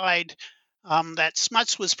apartheid that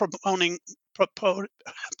Smuts was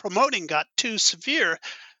promoting got too severe.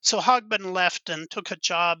 So Hogben left and took a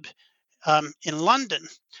job in London.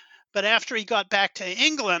 But after he got back to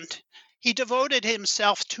England, he devoted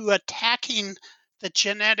himself to attacking the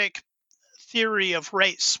genetic theory of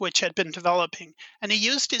race, which had been developing. And he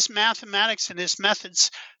used his mathematics and his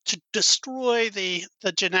methods to destroy the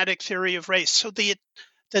genetic theory of race. So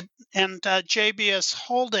J.B.S.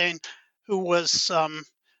 Haldane, who was a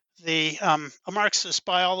Marxist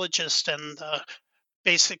biologist and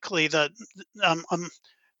basically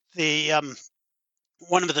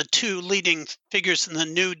one of the two leading figures in the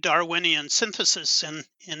new Darwinian synthesis in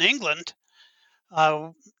England,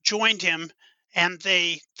 joined him, and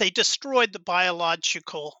they destroyed the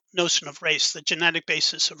biological notion of race, the genetic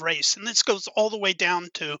basis of race. And this goes all the way down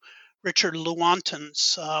to Richard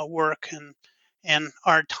Lewontin's work in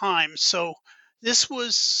our time. So this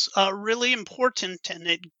was really important, and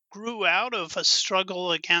it grew out of a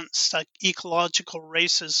struggle against ecological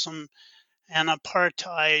racism and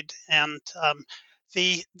apartheid, and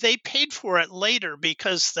they paid for it later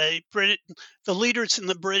because the leaders in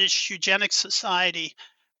the British Eugenics Society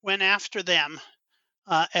went after them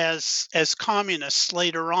as communists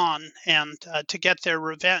later on, and to get their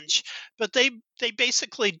revenge. But they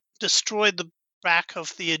basically destroyed the back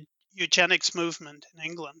of the eugenics movement in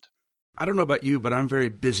England. I don't know about you, but I'm very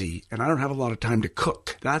busy and I don't have a lot of time to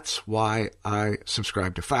cook. That's why I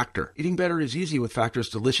subscribe to Factor. Eating better is easy with Factor's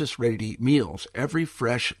delicious, ready-to-eat meals. Every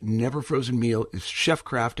fresh, never frozen meal is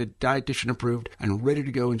chef-crafted, dietitian approved, and ready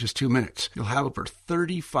to go in just 2 minutes. You'll have over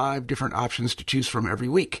 35 different options to choose from every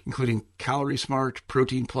week, including Calorie Smart,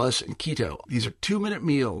 Protein Plus, and Keto. These are 2-minute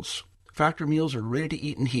meals. Factor meals are ready to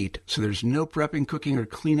eat and heat, so there's no prepping, cooking, or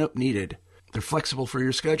cleanup needed. They're flexible for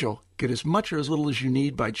your schedule. Get as much or as little as you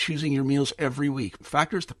need by choosing your meals every week.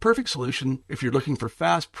 Factor is the perfect solution if you're looking for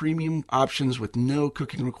fast, premium options with no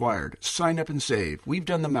cooking required. Sign up and save. We've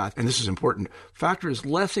done the math, and this is important. Factor is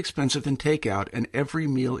less expensive than takeout, and every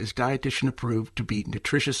meal is dietitian approved to be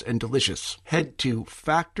nutritious and delicious. Head to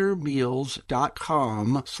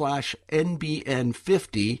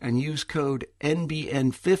factormeals.com/NBN50 and use code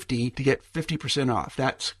NBN50 to get 50% off.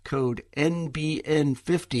 That's code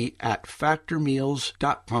NBN50 at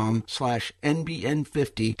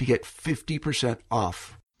factormeals.com/NBN50 to get 50%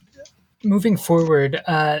 off. Moving forward,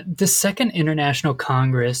 the Second International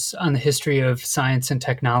Congress on the History of Science and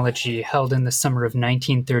Technology, held in the summer of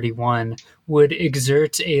 1931, would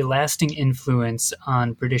exert a lasting influence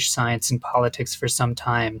on British science and politics for some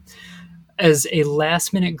time, as a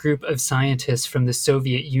last-minute group of scientists from the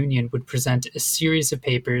Soviet Union would present a series of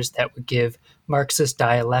papers that would give Marxist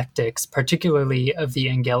dialectics, particularly of the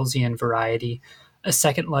Engelsian variety, a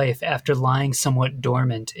second life after lying somewhat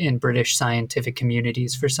dormant in British scientific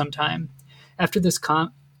communities for some time. After this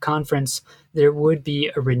conference, there would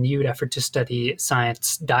be a renewed effort to study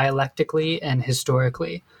science dialectically and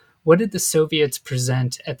historically. What did the Soviets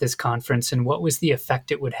present at this conference, and what was the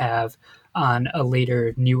effect it would have on a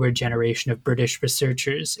later, newer generation of British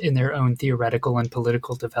researchers in their own theoretical and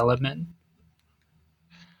political development?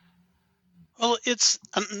 Well, it's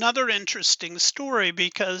another interesting story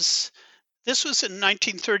because this was in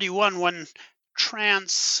 1931 when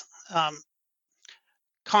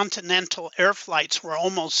transcontinental air flights were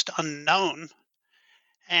almost unknown,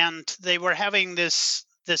 and they were having this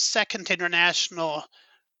Second International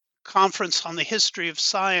Conference on the History of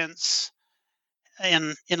Science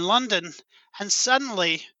in London, and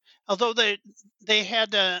suddenly, although they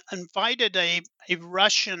had invited a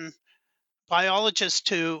Russian biologist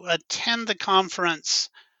to attend the conference,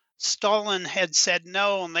 Stalin had said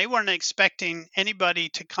no, and they weren't expecting anybody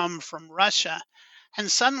to come from Russia.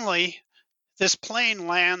 And suddenly, this plane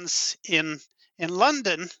lands in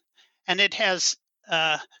London, and it has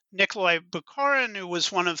Nikolai Bukharin, who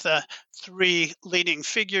was one of the 3 leading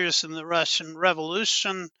figures in the Russian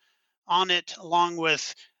Revolution, on it, along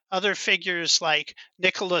with other figures like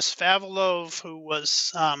Nicholas Vavilov, who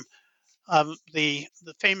was the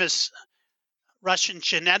famous Russian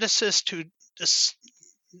geneticist who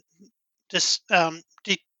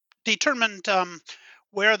determined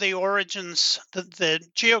where the origins, the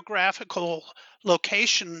geographical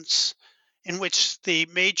locations in which the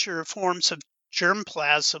major forms of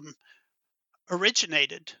germplasm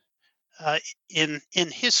originated in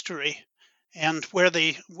history, and where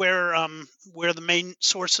the main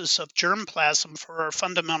sources of germplasm for our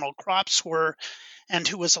fundamental crops were, and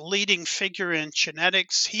who was a leading figure in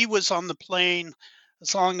genetics. He was on the plane,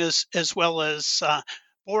 as well as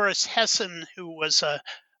Boris Hessen, who was a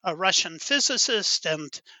Russian physicist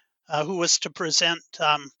and who was to present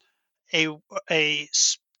a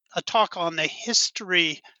talk on the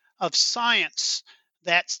history of science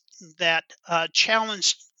that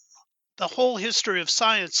challenged the whole history of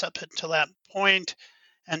science up until that point,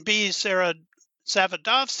 and B.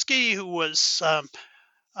 Zavadovsky, who was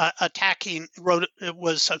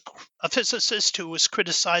was a physicist who was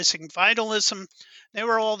criticizing vitalism. They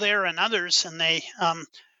were all there, and others, and they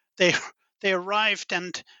they arrived,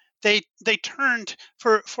 and they turned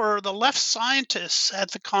for the left scientists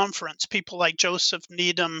at the conference, people like Joseph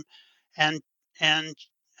Needham and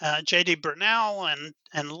J.D. Bernal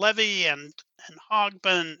and Levy and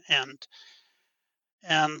Hogben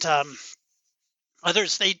and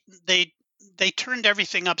others. They turned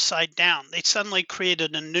everything upside down. They suddenly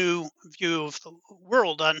created a new view of the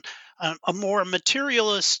world, on a more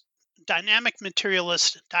materialist, dynamic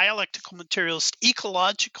materialist, dialectical materialist,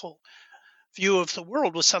 ecological view of the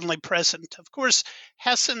world was suddenly present. Of course,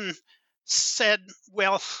 Hesson said,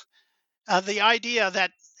 well, the idea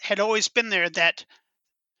that had always been there, that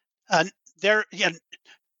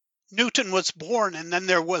Newton was born and then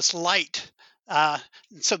there was light.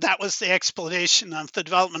 So that was the explanation of the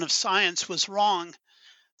development of science, was wrong.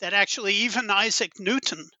 That actually even Isaac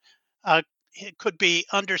Newton it could be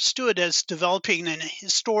understood as developing in a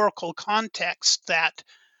historical context that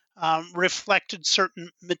reflected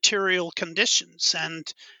certain material conditions,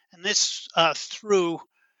 and this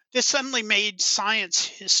this suddenly made science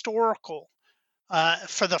historical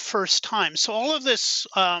for the first time. So all of this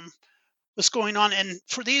was going on, and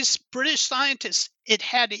for these British scientists, it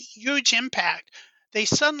had a huge impact. They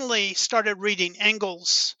suddenly started reading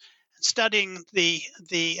Engels, studying the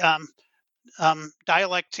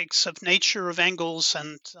dialectics of nature of Engels,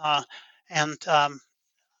 and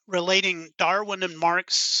relating Darwin and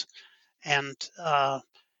Marx, and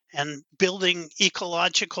building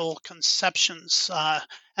ecological conceptions,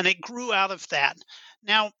 and it grew out of that.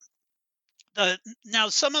 Now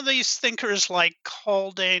some of these thinkers like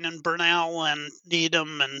Haldane and Bernal and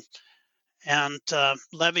Needham and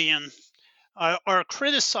Levy are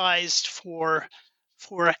criticized for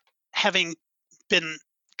having been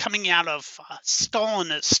coming out of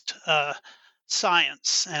Stalinist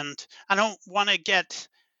science, and I don't want to get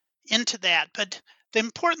into that, but the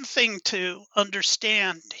important thing to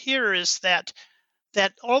understand here is that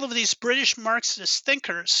all of these British Marxist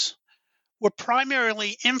thinkers were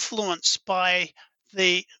primarily influenced by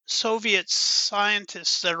the Soviet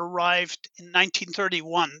scientists that arrived in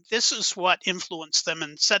 1931. This is what influenced them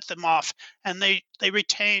and set them off, and they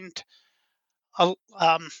retained a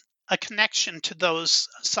connection to those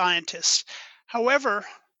scientists. However,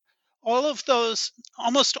 almost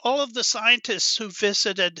all of the scientists who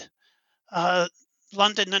visited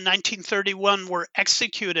London in 1931 were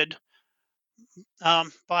executed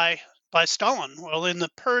by Stalin. Well, in the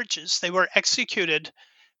purges, they were executed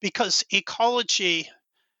because ecology,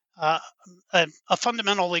 a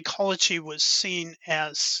fundamental ecology, was seen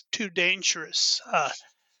as too dangerous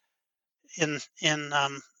in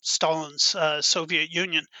Stalin's Soviet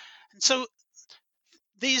Union. And so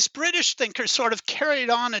these British thinkers sort of carried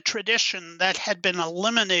on a tradition that had been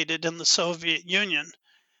eliminated in the Soviet Union,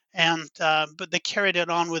 and but they carried it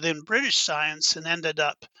on within British science and ended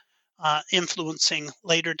up influencing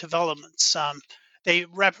later developments. They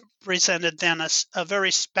represented then a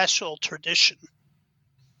very special tradition.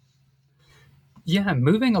 Yeah,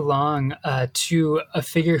 moving along to a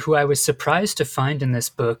figure who I was surprised to find in this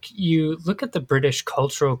book, you look at the British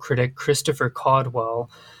cultural critic Christopher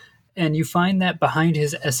Caudwell, and you find that behind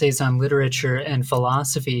his essays on literature and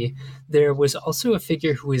philosophy, there was also a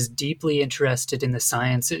figure who was deeply interested in the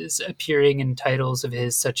sciences, appearing in titles of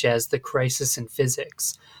his such as The Crisis in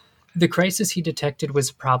Physics. The crisis he detected was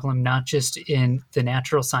a problem not just in the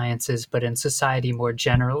natural sciences, but in society more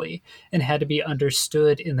generally, and had to be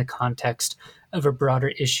understood in the context of a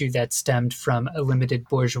broader issue that stemmed from a limited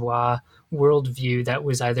bourgeois worldview that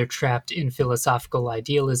was either trapped in philosophical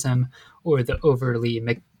idealism or the overly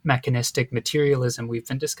mechanistic materialism we've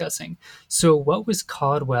been discussing. So what was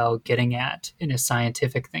Caudwell getting at in his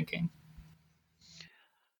scientific thinking?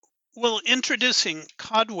 Well, introducing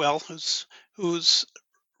Caudwell, whose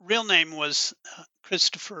real name was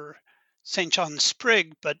Christopher St. John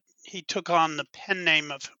Sprigg, but he took on the pen name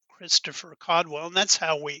of Christopher Caudwell, and that's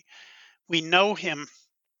how we know him.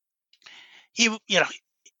 He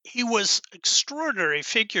was an extraordinary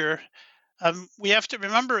figure. We have to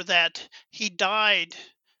remember that he died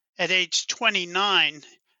at age 29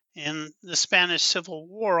 in the Spanish Civil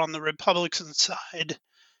War on the Republican side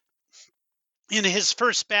in his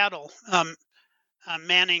first battle,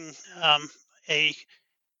 manning a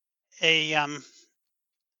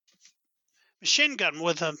machine gun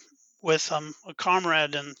with a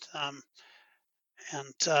comrade, and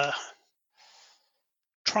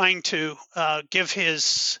trying to give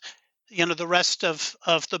his, the rest of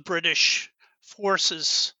the British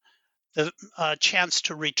forces the chance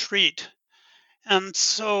to retreat. And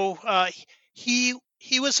so he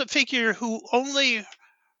was a figure who only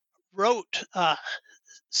wrote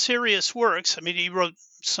serious works. I mean, he wrote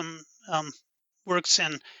some works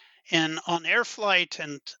on air flight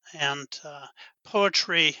and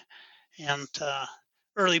poetry and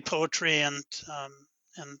early poetry and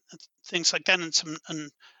things like that, and some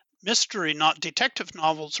mystery, not detective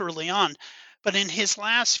novels early on. But in his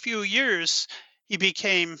last few years, he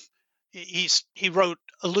wrote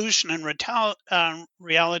Illusion and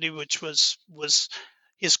Reality, which was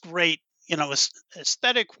his great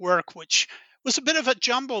aesthetic work, which was a bit of a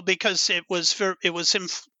jumble because it was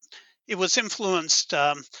influenced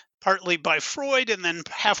partly by Freud, and then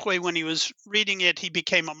halfway when he was reading it, he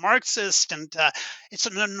became a Marxist, and it's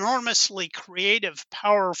an enormously creative,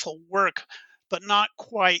 powerful work, but not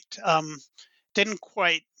quite didn't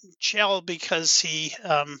quite gel because he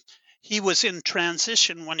was in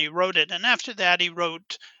transition when he wrote it, and after that he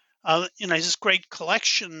wrote his great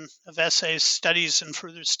collection of essays, Studies and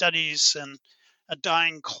Further Studies, and A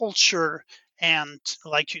Dying Culture, and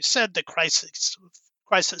like you said, The Crisis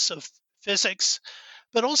of Physics,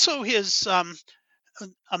 but also his a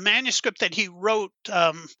manuscript that he wrote,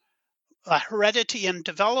 Heredity and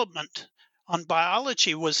Development on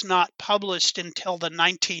Biology, was not published until the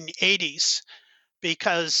 1980s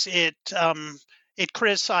because it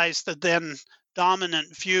criticized the then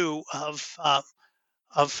dominant view of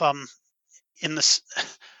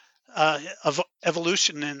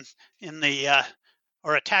evolution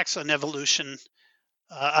or attacks on evolution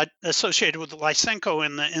associated with Lysenko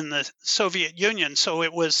in the Soviet Union. So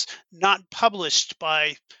it was not published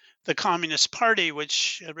by the Communist Party,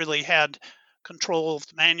 which really had control of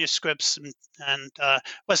the manuscripts, and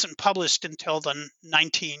wasn't published until the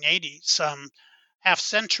 1980s,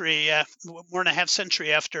 more than a half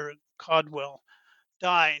century after Caldwell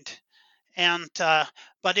died. And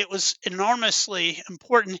but it was enormously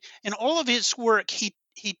important. In all of his work, he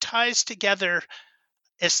ties together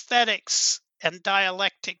aesthetics and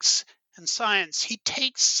dialectics and science. He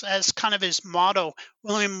takes as kind of his motto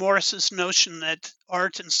William Morris's notion that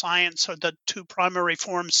art and science are the two primary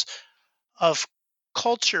forms of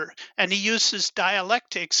culture, and he uses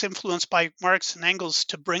dialectics influenced by Marx and Engels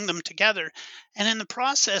to bring them together. And in the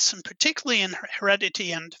process, and particularly in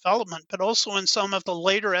Heredity and Development, but also in some of the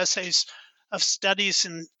later essays of Studies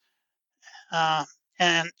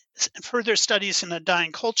and Further Studies in A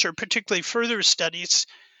Dying Culture, particularly Further Studies,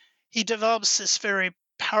 he develops this very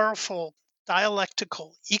powerful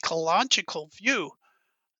dialectical, ecological view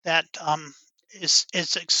that is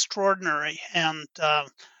extraordinary. And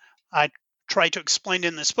I try to explain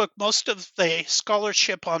in this book. Most of the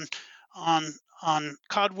scholarship on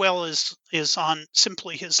Caldwell is on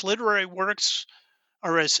simply his literary works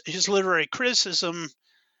or his literary criticism,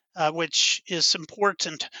 which is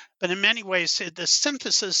important. But in many ways, the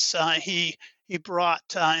synthesis he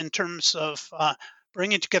brought in terms of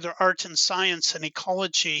bringing together art and science and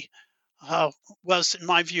ecology was, in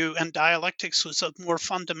my view, and dialectics was a more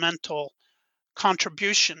fundamental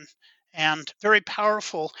contribution and very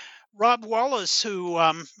powerful. Rob Wallace, who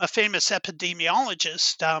a famous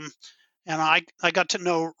epidemiologist, and I got to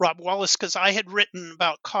know Rob Wallace because I had written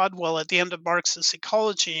about Caldwell at the end of Marxist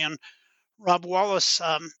Ecology, and Rob Wallace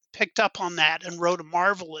picked up on that and wrote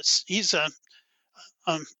he's a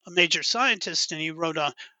major scientist, and he wrote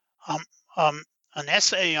an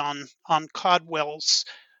essay on Caldwell's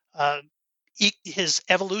his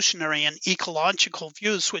evolutionary and ecological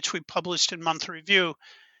views, which we published in Month Review.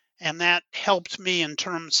 And that helped me in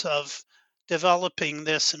terms of developing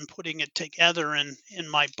this and putting it together in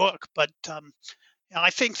my book. But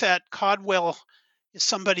I think that Caldwell is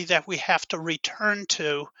somebody that we have to return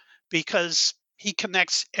to because he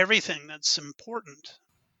connects everything that's important.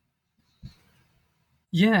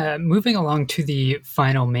 Yeah, moving along to the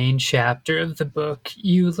final main chapter of the book,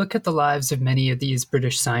 you look at the lives of many of these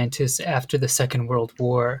British scientists after the Second World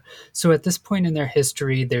War. So at this point in their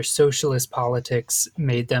history, their socialist politics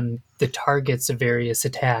made them the targets of various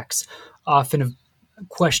attacks, often of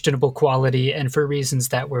questionable quality and for reasons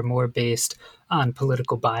that were more based on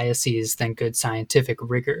political biases than good scientific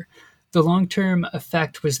rigor. The long-term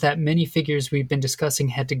effect was that many figures we've been discussing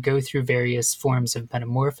had to go through various forms of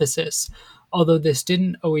metamorphosis, although this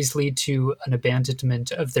didn't always lead to an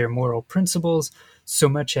abandonment of their moral principles so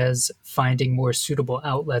much as finding more suitable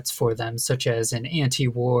outlets for them, such as in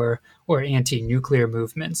anti-war or anti-nuclear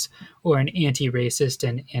movements, or in anti-racist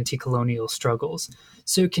and anti-colonial struggles.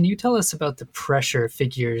 So can you tell us about the pressure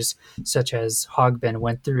figures such as Hogben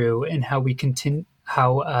went through and how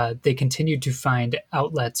how they continued to find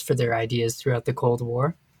outlets for their ideas throughout the Cold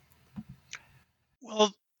War?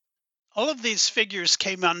 Well, all of these figures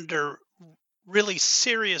came under really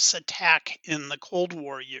serious attack in the Cold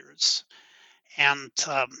War years. And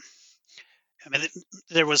I mean,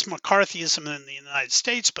 there was McCarthyism in the United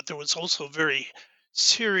States, but there was also very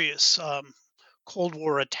serious Cold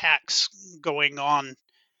War attacks going on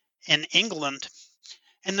in England.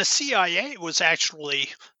 And the CIA was actually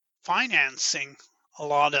financing a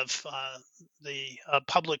lot of the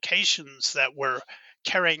publications that were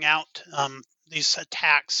carrying out these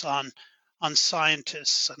attacks on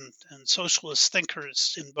scientists and socialist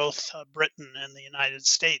thinkers in both Britain and the United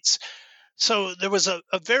States. So there was a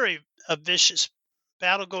very vicious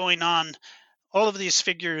battle going on. All of these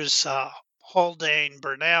figures, Haldane,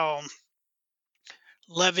 Burnell,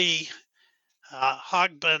 Levy,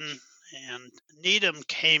 Hogben, and Needham,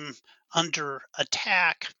 came under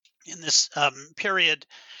attack in this period,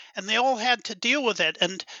 and they all had to deal with it.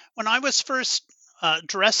 And when I was first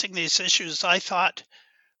addressing these issues, I thought,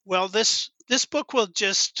 well, this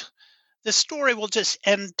story will just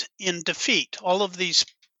end in defeat. All of these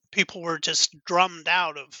people were just drummed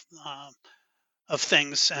out of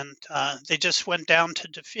things, and they just went down to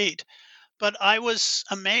defeat. But I was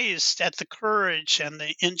amazed at the courage and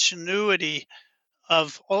the ingenuity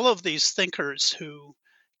of all of these thinkers who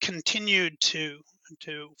continued to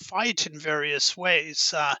fight in various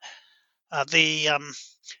ways.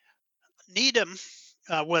 Needham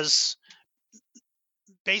was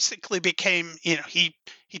basically became, he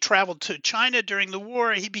traveled to China during the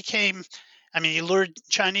war. He learned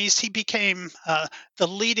Chinese. He became the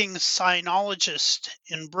leading sinologist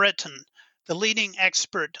in Britain, the leading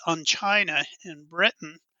expert on China in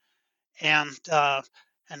Britain, and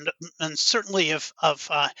certainly of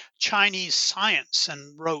Chinese science,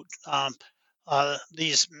 and wrote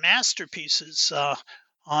these masterpieces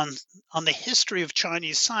on the history of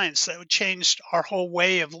Chinese science that changed our whole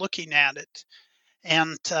way of looking at it.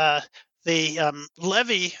 And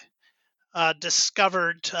Levy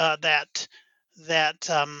discovered that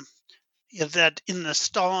in the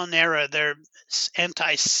Stalin era, their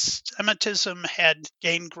anti-Semitism had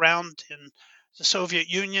gained ground in the Soviet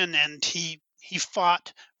Union, and he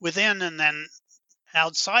fought within and then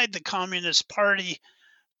outside the Communist Party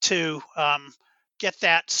to get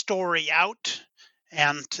that story out,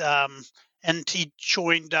 and he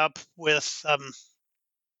joined up with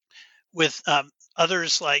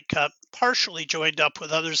others like partially joined up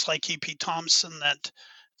with others like E.P. Thompson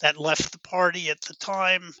that left the party at the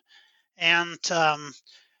time. And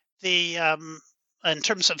in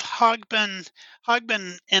terms of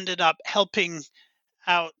Hogben ended up helping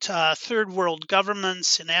out third world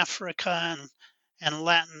governments in Africa and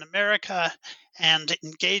Latin America, and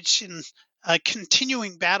engaged in a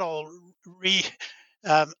continuing battle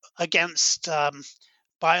against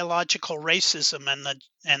biological racism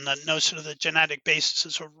and the notion of the genetic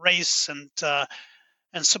basis of race,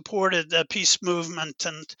 and supported the peace movement.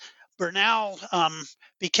 And Burnell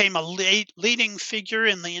became a leading figure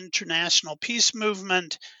in the international peace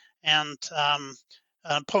movement, and an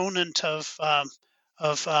opponent of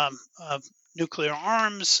nuclear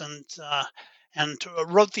arms, and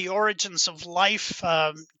wrote The Origins of Life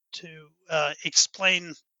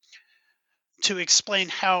to explain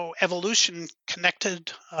how evolution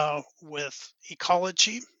connected with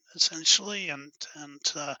ecology, essentially, and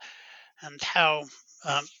how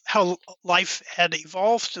life had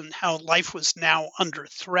evolved and how life was now under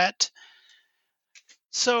threat.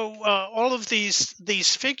 So all of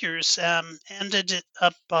these figures ended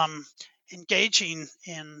up engaging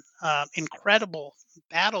in incredible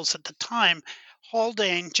battles at the time.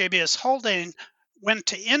 J.B.S. Haldane went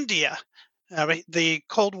to India. The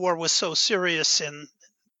Cold War was so serious in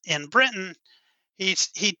Britain. He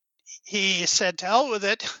said, to hell with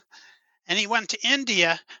it, and he went to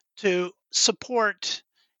India to support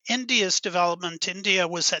India's development. India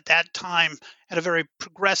was at that time at a very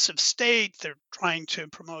progressive state. They're trying to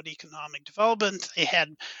promote economic development. They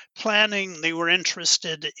had planning. They were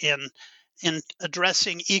interested in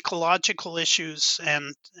addressing ecological issues,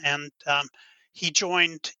 and he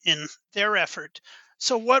joined in their effort.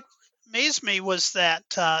 So what amazed me was that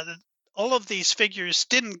all of these figures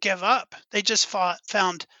didn't give up. They just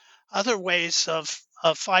found other ways of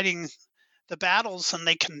fighting the battles, and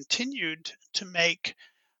they continued to make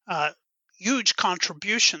huge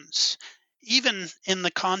contributions, even in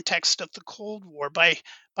the context of the Cold War, by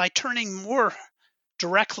turning more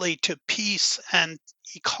directly to peace and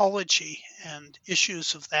ecology and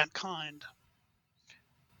issues of that kind.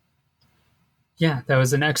 Yeah, that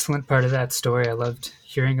was an excellent part of that story. I loved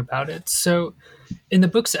hearing about it. So, in the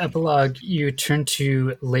book's epilogue, you turn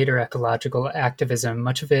to later ecological activism,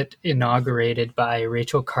 much of it inaugurated by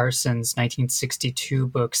Rachel Carson's 1962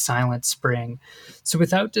 book, Silent Spring. So,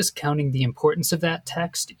 without discounting the importance of that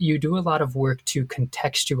text, you do a lot of work to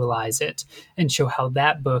contextualize it and show how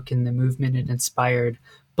that book and the movement it inspired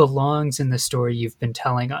belongs in the story you've been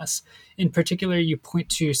telling us. In particular, you point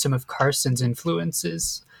to some of Carson's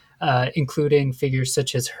influences, including figures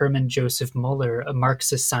such as Hermann Joseph Muller, a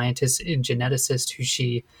Marxist scientist and geneticist who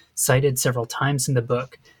she cited several times in the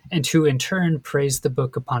book, and who in turn praised the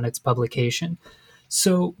book upon its publication.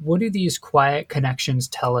 So, what do these quiet connections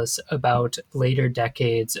tell us about later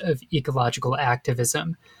decades of ecological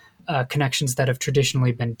activism, connections that have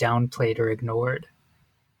traditionally been downplayed or ignored?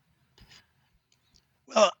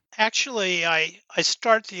 Well, actually, I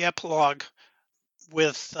start the epilogue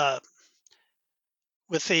with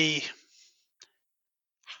the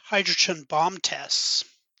hydrogen bomb tests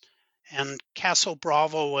and Castle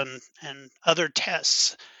Bravo and other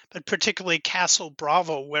tests, but particularly Castle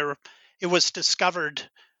Bravo, where it was discovered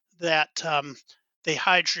that the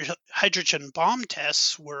hydrogen bomb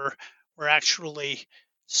tests were actually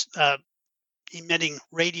emitting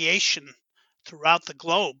radiation throughout the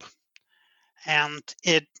globe, and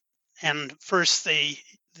first the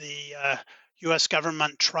U.S.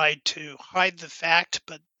 government tried to hide the fact,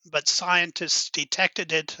 but scientists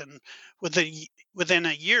detected it, and within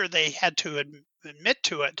a year they had to admit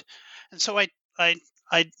to it. And so I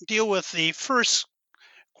deal with the first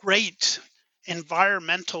great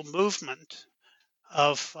environmental movement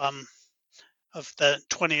of the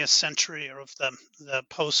 20th century, or of the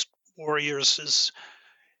post-war years,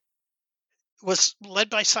 was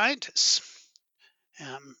led by scientists.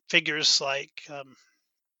 Figures like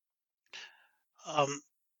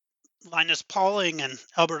Linus Pauling and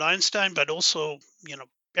Albert Einstein, but also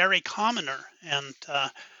Barry Commoner and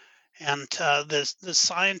the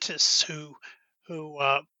scientists who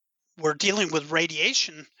were dealing with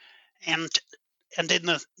radiation, and in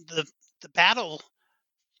the battle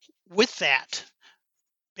with that,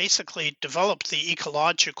 basically developed the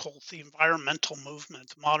environmental movement,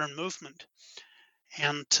 the modern movement,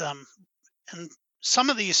 and some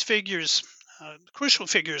of these figures, crucial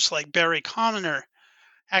figures like Barry Commoner,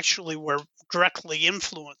 actually were directly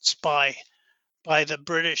influenced by the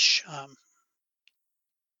British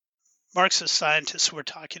Marxist scientists we're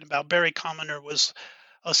talking about. Barry Commoner was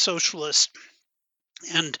a socialist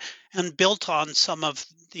and built on some of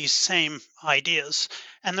these same ideas.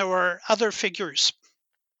 And there were other figures,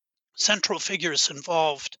 central figures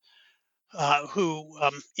involved, who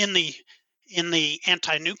in the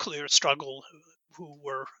anti-nuclear struggle, who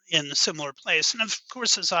were in a similar place. And of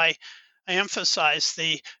course, as I emphasize,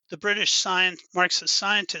 the British Marxist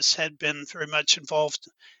scientists had been very much involved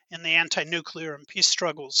in the anti-nuclear and peace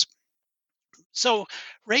struggles. So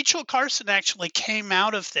Rachel Carson actually came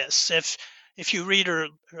out of this. If you read her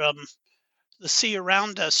The Sea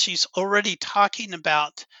Around Us, she's already talking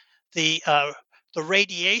about the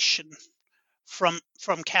radiation from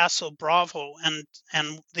Castle Bravo and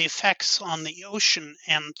the effects on the ocean,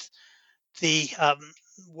 and the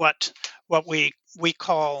what we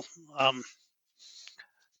call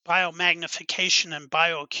biomagnification and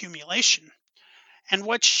bioaccumulation. And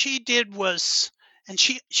what she did was, and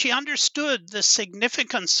she understood the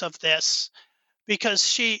significance of this, because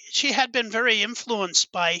she had been very influenced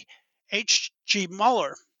by H.G.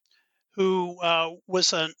 Muller, who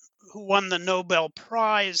won the Nobel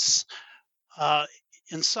Prize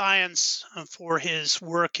in science for his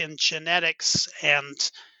work in genetics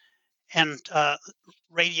and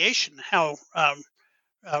radiation, how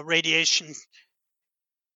radiation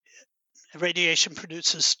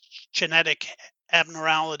produces genetic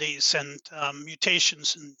abnormalities and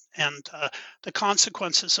mutations, and the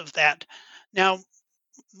consequences of that. Now,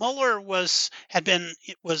 Muller was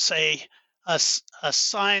a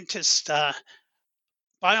scientist,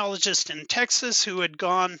 biologist in Texas, who had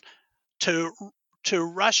gone to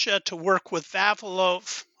Russia to work with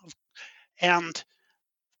Vavilov, and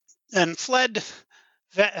fled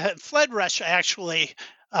Russia, actually,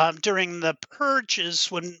 during the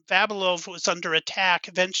purges when Vavilov was under attack.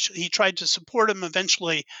 Eventually, he tried to support him.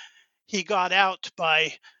 Eventually, he got out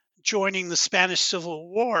by joining the Spanish Civil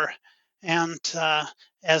War, and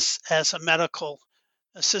as a medical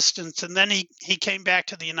assistant. And then he came back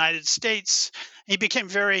to the United States. He became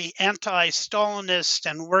very anti-Stalinist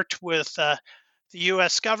and worked with the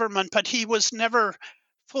U.S. government, but he was never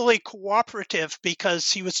fully cooperative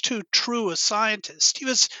because he was too true a scientist. He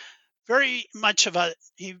was very much of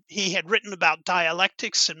he had written about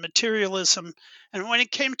dialectics and materialism. And when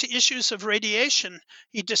it came to issues of radiation,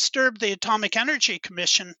 he disturbed the Atomic Energy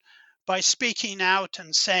Commission by speaking out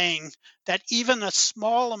and saying that even a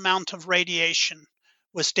small amount of radiation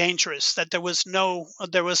was dangerous, that there was no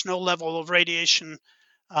level of radiation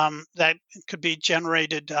that could be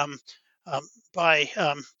generated by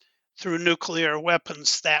through nuclear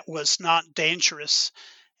weapons that was not dangerous.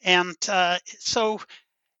 And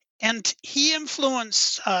and he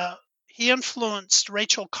influenced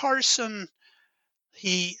Rachel Carson.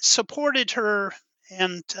 He supported her,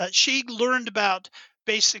 and she learned about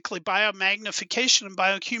basically biomagnification and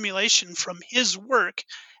bioaccumulation from his work,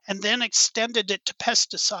 and then extended it to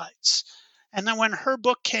pesticides. And then when her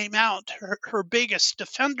book came out, her biggest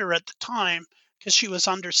defender at the time, because she was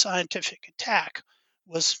under scientific attack,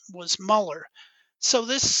 was Mueller. So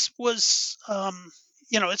this was,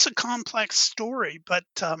 it's a complex story, but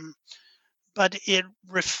it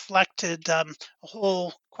reflected a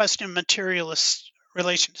whole question of materialist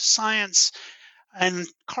relation to science. And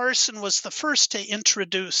Carson was the first to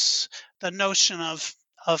introduce the notion of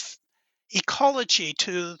ecology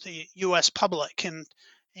to the U.S. public.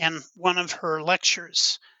 And one of her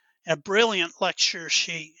lectures, a brilliant lecture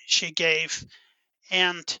she gave,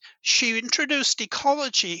 and she introduced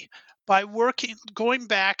ecology by going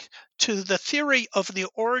back to the theory of the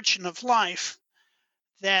origin of life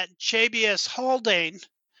that J.B.S. Haldane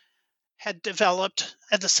had developed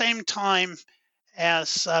at the same time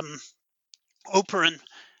as Oparin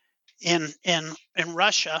in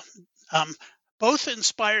Russia, both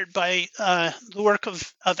inspired by the work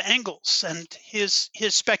of Engels and his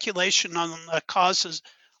speculation on the causes,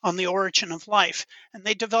 on the origin of life. And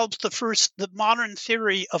they developed the modern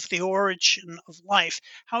theory of the origin of life.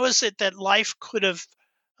 How is it that life could have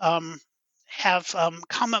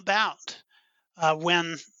come about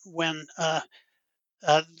when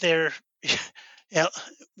there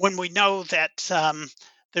when we know that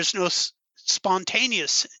there's no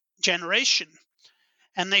spontaneous generation?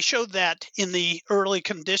 And they showed that in the early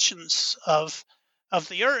conditions of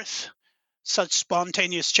the earth, such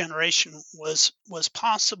spontaneous generation was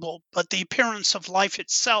possible, but the appearance of life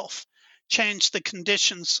itself changed the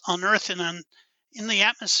conditions on earth and in the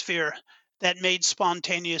atmosphere that made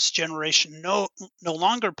spontaneous generation no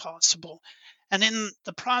longer possible. And in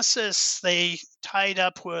the process, they tied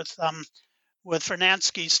up with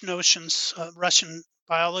Vernadsky's notions, Russian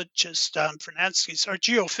biologist Vernadsky's, or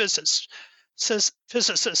geophysicist,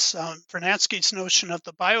 Vernadsky's notion of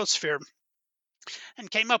the biosphere, and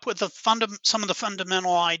came up with some of the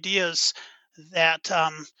fundamental ideas that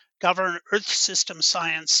govern Earth system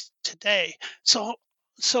science today. So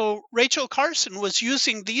Rachel Carson was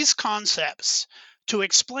using these concepts to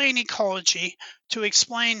explain ecology, to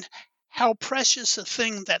explain how precious a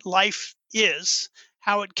thing that life is,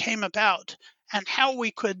 how it came about, and how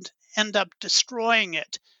we could end up destroying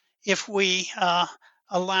it if we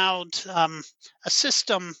allowed a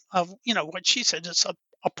system of, what she said is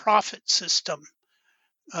a profit system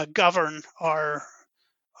govern our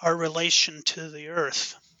relation to the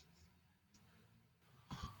earth.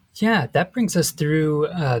 Yeah, that brings us through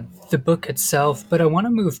the book itself, but I want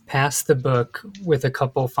to move past the book with a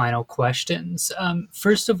couple final questions.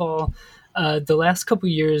 First of all, the last couple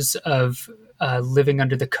years of living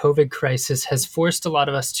under the COVID crisis has forced a lot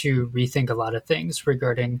of us to rethink a lot of things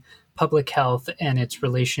regarding public health and its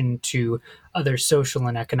relation to other social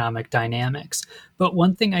and economic dynamics. But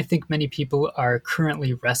one thing I think many people are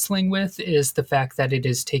currently wrestling with is the fact that it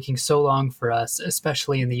is taking so long for us,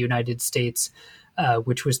 especially in the United States,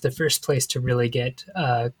 which was the first place to really get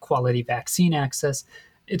quality vaccine access.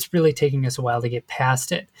 It's really taking us a while to get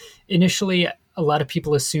past it. Initially, a lot of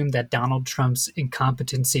people assumed that Donald Trump's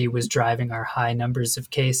incompetency was driving our high numbers of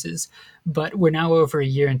cases, but we're now over a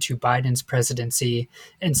year into Biden's presidency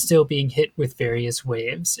and still being hit with various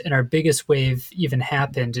waves. And our biggest wave even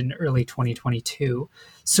happened in early 2022.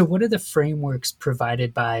 So what are the frameworks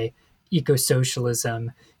provided by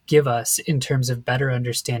eco-socialism give us in terms of better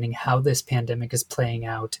understanding how this pandemic is playing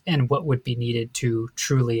out and what would be needed to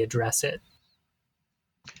truly address it?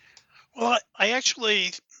 Well, I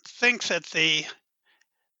actually think that the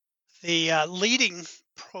leading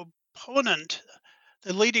proponent,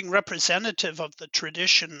 the leading representative of the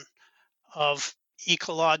tradition of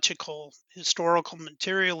ecological historical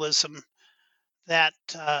materialism that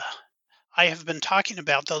I have been talking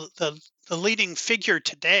about, the leading figure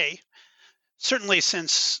today, certainly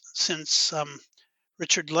since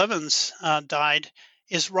Richard Levins died,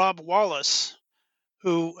 is Rob Wallace,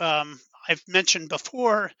 who I've mentioned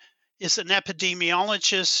before is an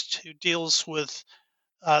epidemiologist who deals with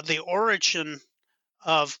the origin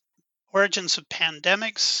of origins of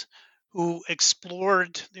pandemics, who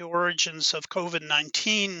explored the origins of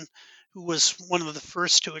COVID-19, who was one of the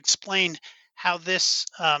first to explain how this,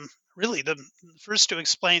 really the first to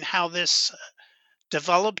explain how this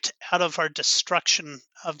developed out of our destruction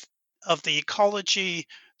of the ecology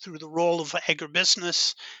through the role of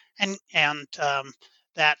agribusiness, and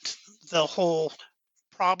that the whole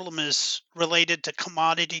problem is related to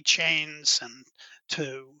commodity chains and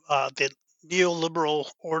to the neoliberal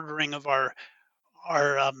ordering of our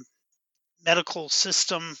medical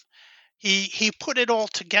system. He put it all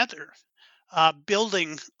together,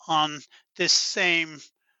 building on this same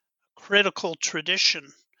critical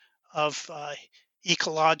tradition of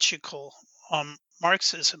ecological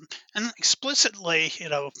Marxism, and explicitly,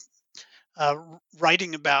 uh,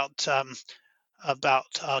 writing about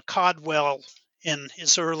Caldwell in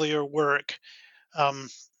his earlier work, um,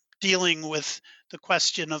 dealing with the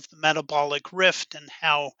question of the metabolic rift and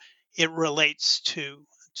how it relates to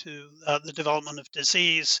the development of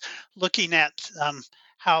disease, looking at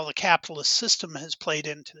how the capitalist system has played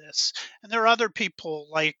into this. And there are other people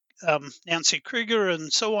like Nancy Krieger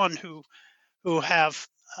and so on who have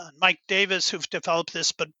Mike Davis who've developed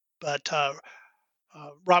this, but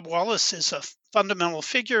Rob Wallace is a fundamental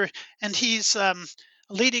figure, and he's a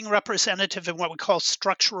leading representative in what we call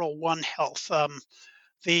structural One Health.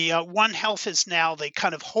 The One Health is now the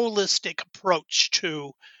kind of holistic approach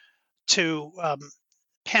to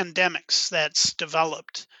pandemics that's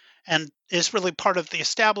developed, and is really part of the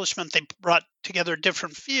establishment. They brought together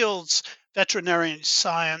different fields: veterinary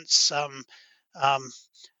science,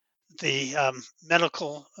 the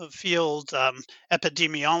medical field,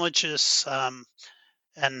 epidemiologists,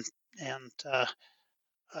 and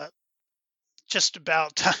just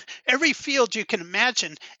about every field you can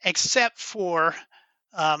imagine, except for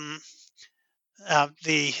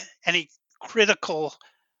any critical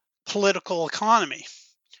political economy.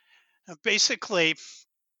 Basically,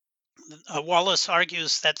 Wallace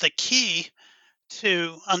argues that the key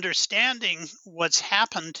to understanding what's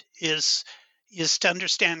happened is to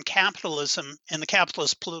understand capitalism and the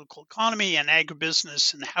capitalist political economy and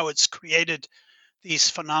agribusiness and how it's created these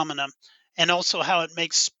phenomena, and also how it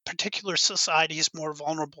makes particular societies more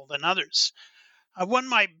vulnerable than others. One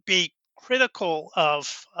might be critical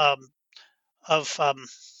of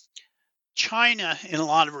China in a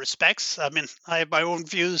lot of respects. I mean, I have my own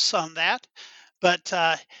views on that, but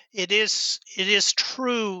it is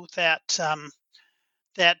true that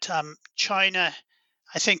China,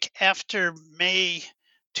 I think after May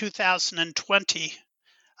 2020,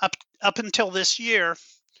 up until this year,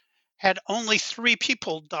 had only 3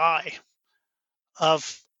 people die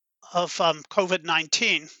of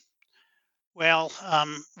COVID-19. Well,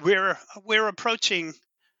 we're approaching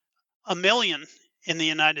 1 million in the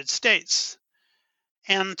United States,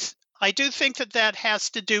 and I do think that has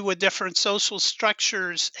to do with different social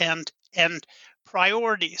structures and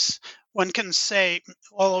priorities. One can say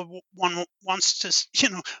all one wants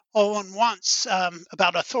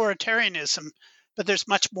about authoritarianism, but there's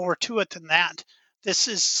much more to it than that. This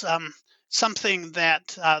is something that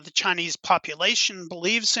the Chinese population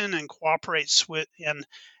believes in and cooperates with,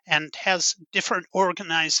 and has different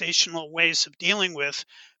organizational ways of dealing with.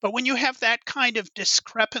 But when you have that kind of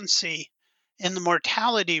discrepancy in the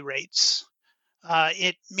mortality rates,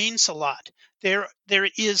 it means a lot. There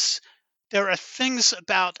are things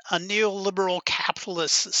about a neoliberal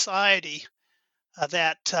capitalist society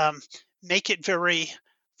that make it very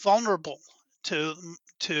vulnerable to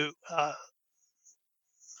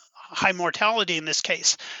high mortality in this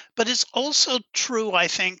case. But it's also true, I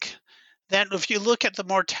think, that if you look at the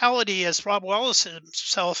mortality, as Rob Wallace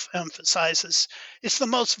himself emphasizes, it's the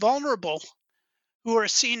most vulnerable who are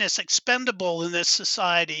seen as expendable in this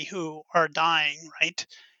society who are dying, right?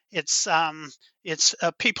 It's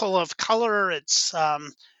people of color, it's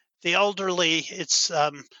the elderly, it's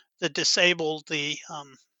the disabled, and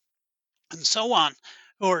so on,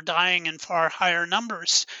 who are dying in far higher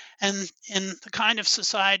numbers. And in the kind of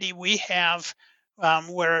society we have,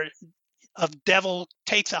 where of devil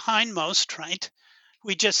take the hindmost, right?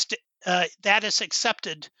 We just that is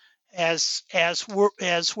accepted as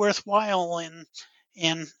worthwhile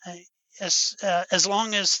as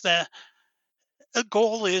long as the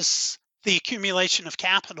goal is the accumulation of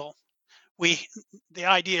capital. The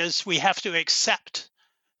idea is we have to accept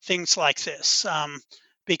things like this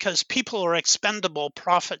because people are expendable,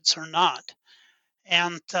 profits are not,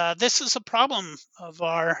 and this is a problem of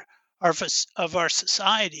our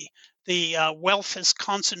society. The wealth is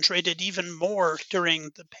concentrated even more during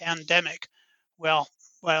the pandemic, while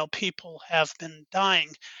people have been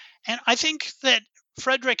dying. And I think that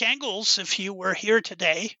Frederick Engels, if he were here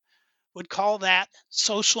today, would call that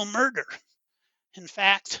social murder. In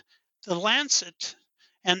fact, The Lancet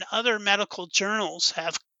and other medical journals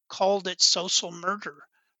have called it social murder,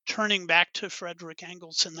 turning back to Frederick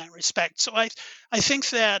Engels in that respect. So I think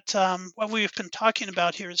that what we've been talking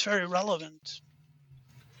about here is very relevant.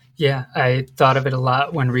 Yeah, I thought of it a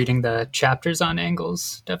lot when reading the chapters on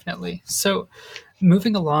Engels, definitely. So,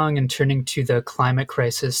 moving along and turning to the climate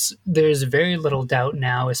crisis, there's very little doubt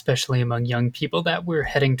now, especially among young people, that we're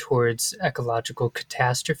heading towards ecological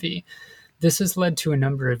catastrophe. This has led to a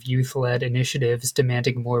number of youth-led initiatives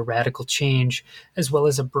demanding more radical change, as well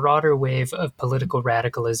as a broader wave of political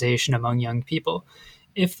radicalization among young people.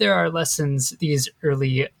 If there are lessons these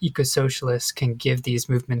early eco-socialists can give these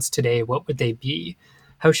movements today, what would they be?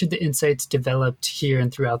 How should the insights developed here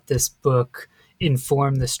and throughout this book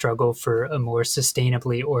inform the struggle for a more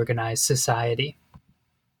sustainably organized society?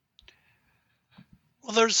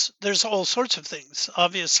 Well, there's all sorts of things,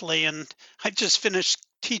 obviously, and I just finished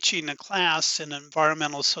teaching a class in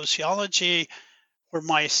environmental sociology where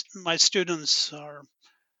my students are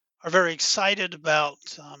very excited about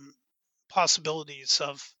possibilities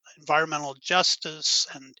of environmental justice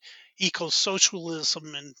and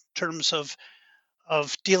eco-socialism in terms of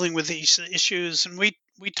dealing with these issues. And we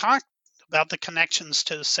talked about the connections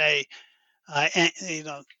to, say,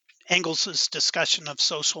 Engels's discussion of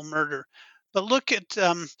social murder. But look at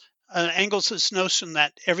Engels's notion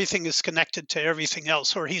that everything is connected to everything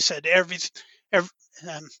else, or he said everything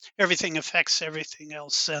affects everything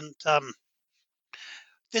else. And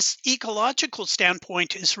this ecological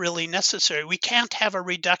standpoint is really necessary. We can't have a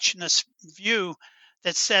reductionist view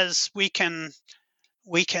that says we can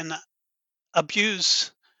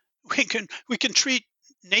abuse, we can treat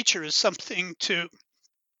nature as something to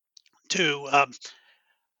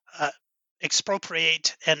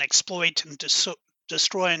expropriate and exploit and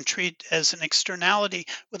destroy and treat as an externality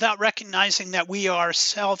without recognizing that we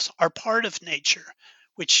ourselves are part of nature,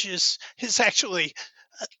 which is actually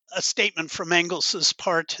a statement from Engels's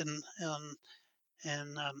part in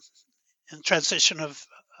transition of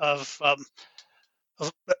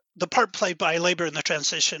the part played by labor in the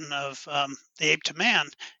transition of the ape to man.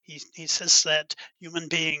 He says that human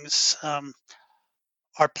beings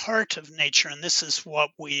are part of nature, and this is what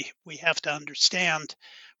we have to understand.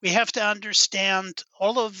 We have to understand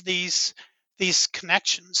all of these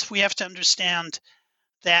connections. We have to understand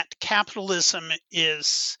that capitalism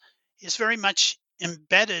is very much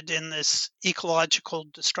embedded in this ecological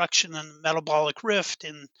destruction and metabolic rift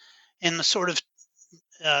in the sort of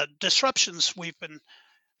disruptions we've been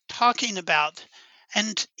talking about.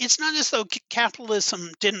 And it's not as though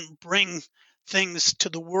capitalism didn't bring things to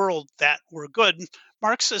the world that were good.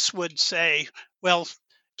 Marxists would say, well,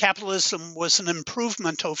 capitalism was an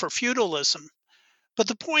improvement over feudalism. But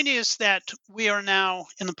the point is that we are now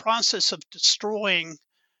in the process of destroying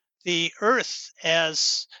the earth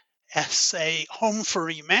as a home for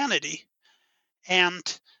humanity. And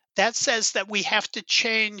that says that we have to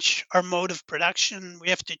change our mode of production. We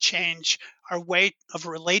have to change our way of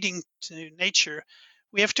relating to nature.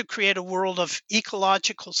 We have to create a world of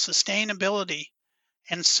ecological sustainability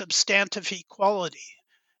and substantive equality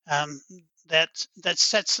that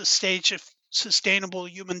sets the stage of sustainable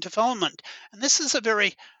human development. And this is a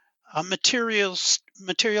very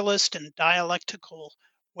materialist and dialectical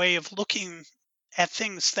way of looking at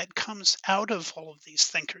things that comes out of all of these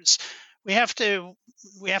thinkers. We have to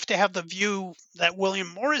have the view that William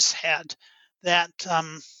Morris had, that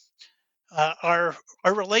our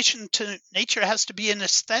relation to nature has to be an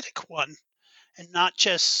aesthetic one, and not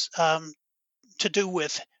just to do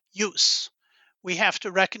with use. We have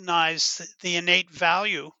to recognize the innate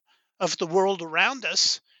value of the world around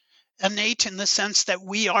us, innate in the sense that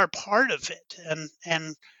we are part of it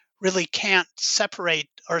and really can't separate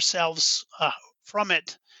ourselves from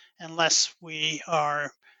it unless we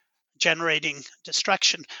are generating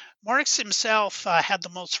destruction. Marx himself had the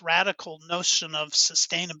most radical notion of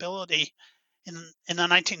sustainability in the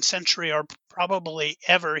 19th century, or probably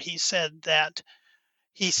ever. He said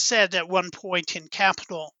at one point in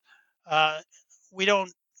Capital, we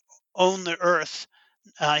don't own the earth.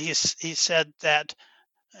 He said that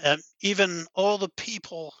even all the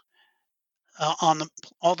people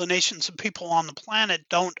all the nations and people on the planet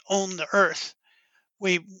don't own the earth.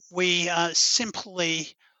 We simply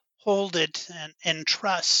hold it and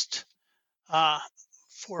trust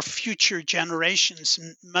for future generations,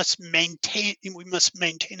 and we must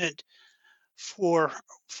maintain it for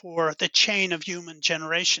the chain of human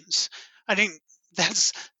generations. I think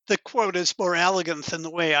the quote is more elegant than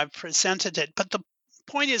the way I've presented it, but the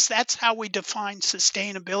point is that's how we define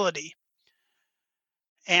sustainability.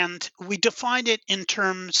 And we define it in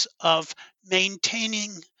terms of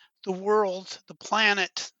maintaining the world, the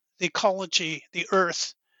planet, the ecology, the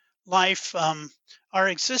earth, life, our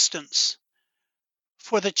existence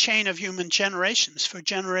for the chain of human generations, for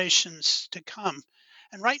generations to come.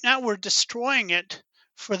 And right now we're destroying it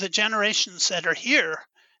for the generations that are here,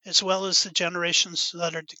 as well as the generations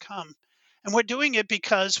that are to come. And we're doing it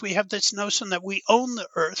because we have this notion that we own the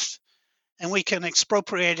earth and we can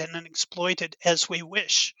expropriate it and exploit it as we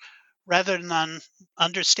wish, rather than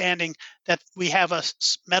understanding that we have a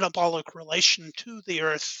metabolic relation to the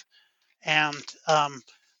earth. And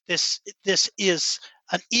this is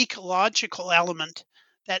an ecological element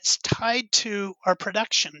that's tied to our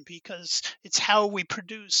production, because it's how we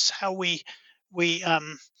produce, how we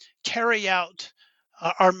carry out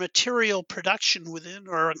our material production within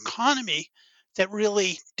our economy that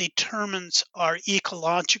really determines our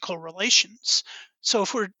ecological relations. So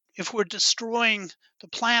if we're destroying the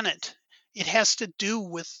planet, it has to do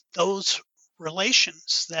with those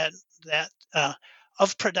relations that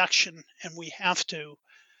of production, and we have to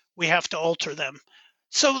alter them.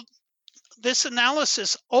 So this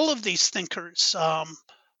analysis, all of these thinkers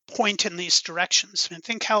point in these directions. And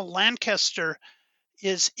think how Lancaster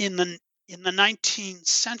is in the 19th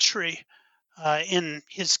century, in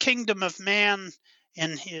his Kingdom of Man,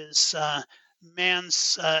 in his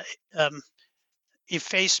man's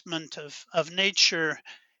effacement of nature.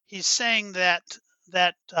 He's saying that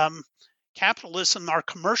capitalism, our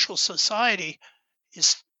commercial society,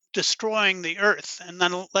 is destroying the earth, and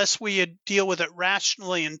then unless we deal with it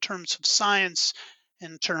rationally in terms of science,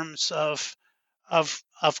 in terms of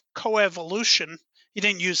coevolution, he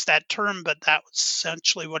didn't use that term, but that was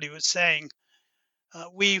essentially what he was saying.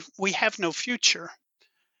 We have no future,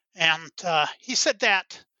 and he said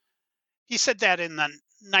that in the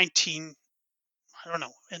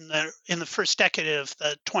in the first decade of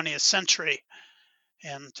the 20th century,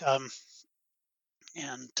 and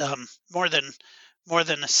more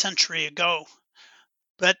than a century ago.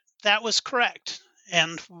 But that was correct,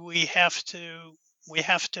 and we have to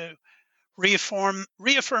reaffirm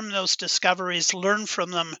those discoveries, learn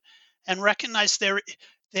from them, and recognize there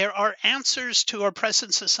are answers to our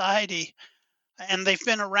present society, and they've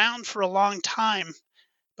been around for a long time.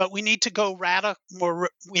 But we need to go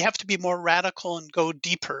we have to be more radical and go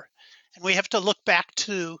deeper, and we have to look back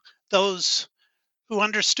to those who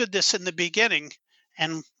understood this in the beginning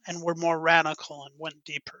and were more radical and went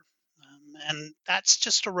deeper. And that's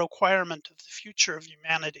just a requirement of the future of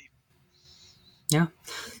humanity. Yeah,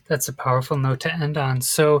 that's a powerful note to end on.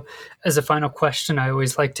 So as a final question, I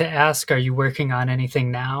always like to ask, are you working on anything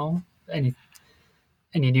now? Any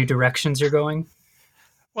new directions you're going?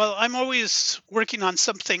 Well, I'm always working on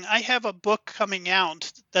something. I have a book coming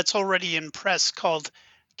out that's already in press called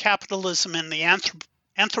Capitalism in the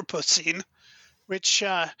Anthropocene, which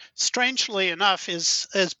strangely enough is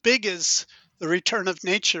as big as The Return of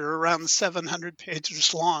Nature, around 700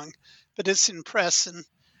 pages long, but it's in press. And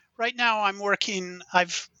right now I'm working,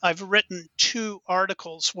 I've written 2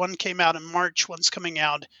 articles. One came out in March, one's coming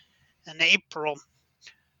out in April,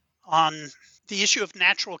 on the issue of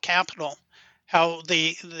natural capital, how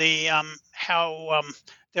there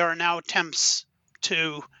are now attempts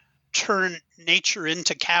to turn nature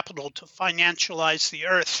into capital, to financialize the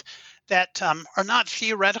earth, that are not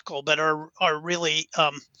theoretical, but are really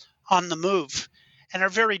on the move, and are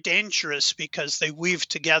very dangerous because they weave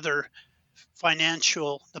together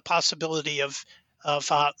the possibility of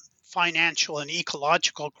financial and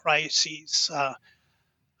ecological crises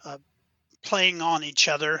playing on each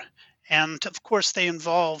other. And of course, they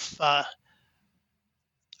involve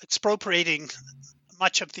expropriating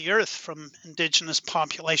much of the earth from indigenous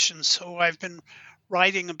populations. So I've been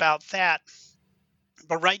writing about that.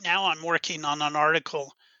 But right now I'm working on an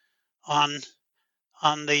article on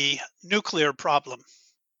the nuclear problem,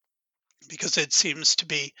 because it seems to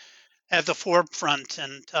be at the forefront.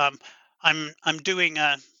 And I'm doing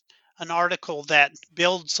an article that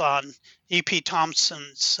builds on E.P.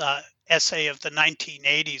 Thompson's essay of the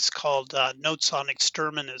 1980s called Notes on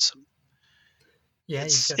Exterminism. Yeah,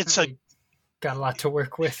 it's got a lot to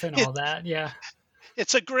work with and all that. Yeah,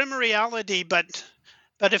 it's a grim reality, but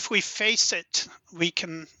if we face it, we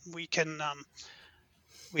can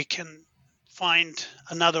find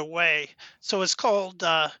another way. So it's called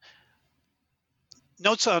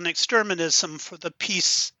Notes on Exterminism for the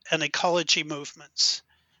Peace and Ecology Movements.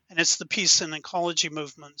 And it's the peace and ecology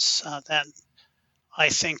movements that I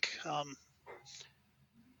think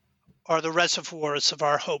are the reservoirs of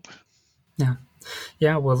our hope.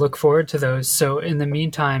 Yeah, we'll look forward to those. So in the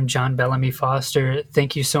meantime, John Bellamy Foster,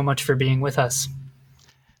 thank you so much for being with us.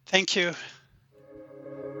 Thank you.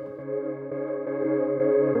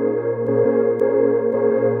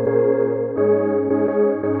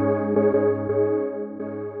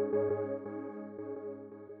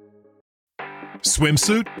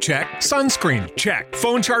 Swimsuit? Check. Sunscreen? Check.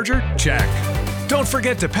 Phone charger? Check. Don't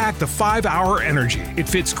forget to pack the 5-Hour Energy. It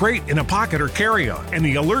fits great in a pocket or carry-on, and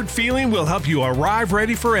the alert feeling will help you arrive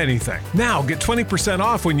ready for anything. Now get 20%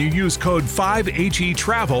 off when you use code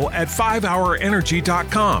 5HETRAVEL at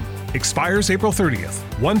 5hourenergy.com. Expires April 30th.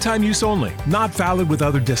 One-time use only. Not valid with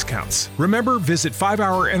other discounts. Remember, visit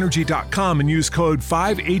 5hourenergy.com and use code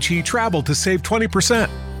 5HETRAVEL to save 20%.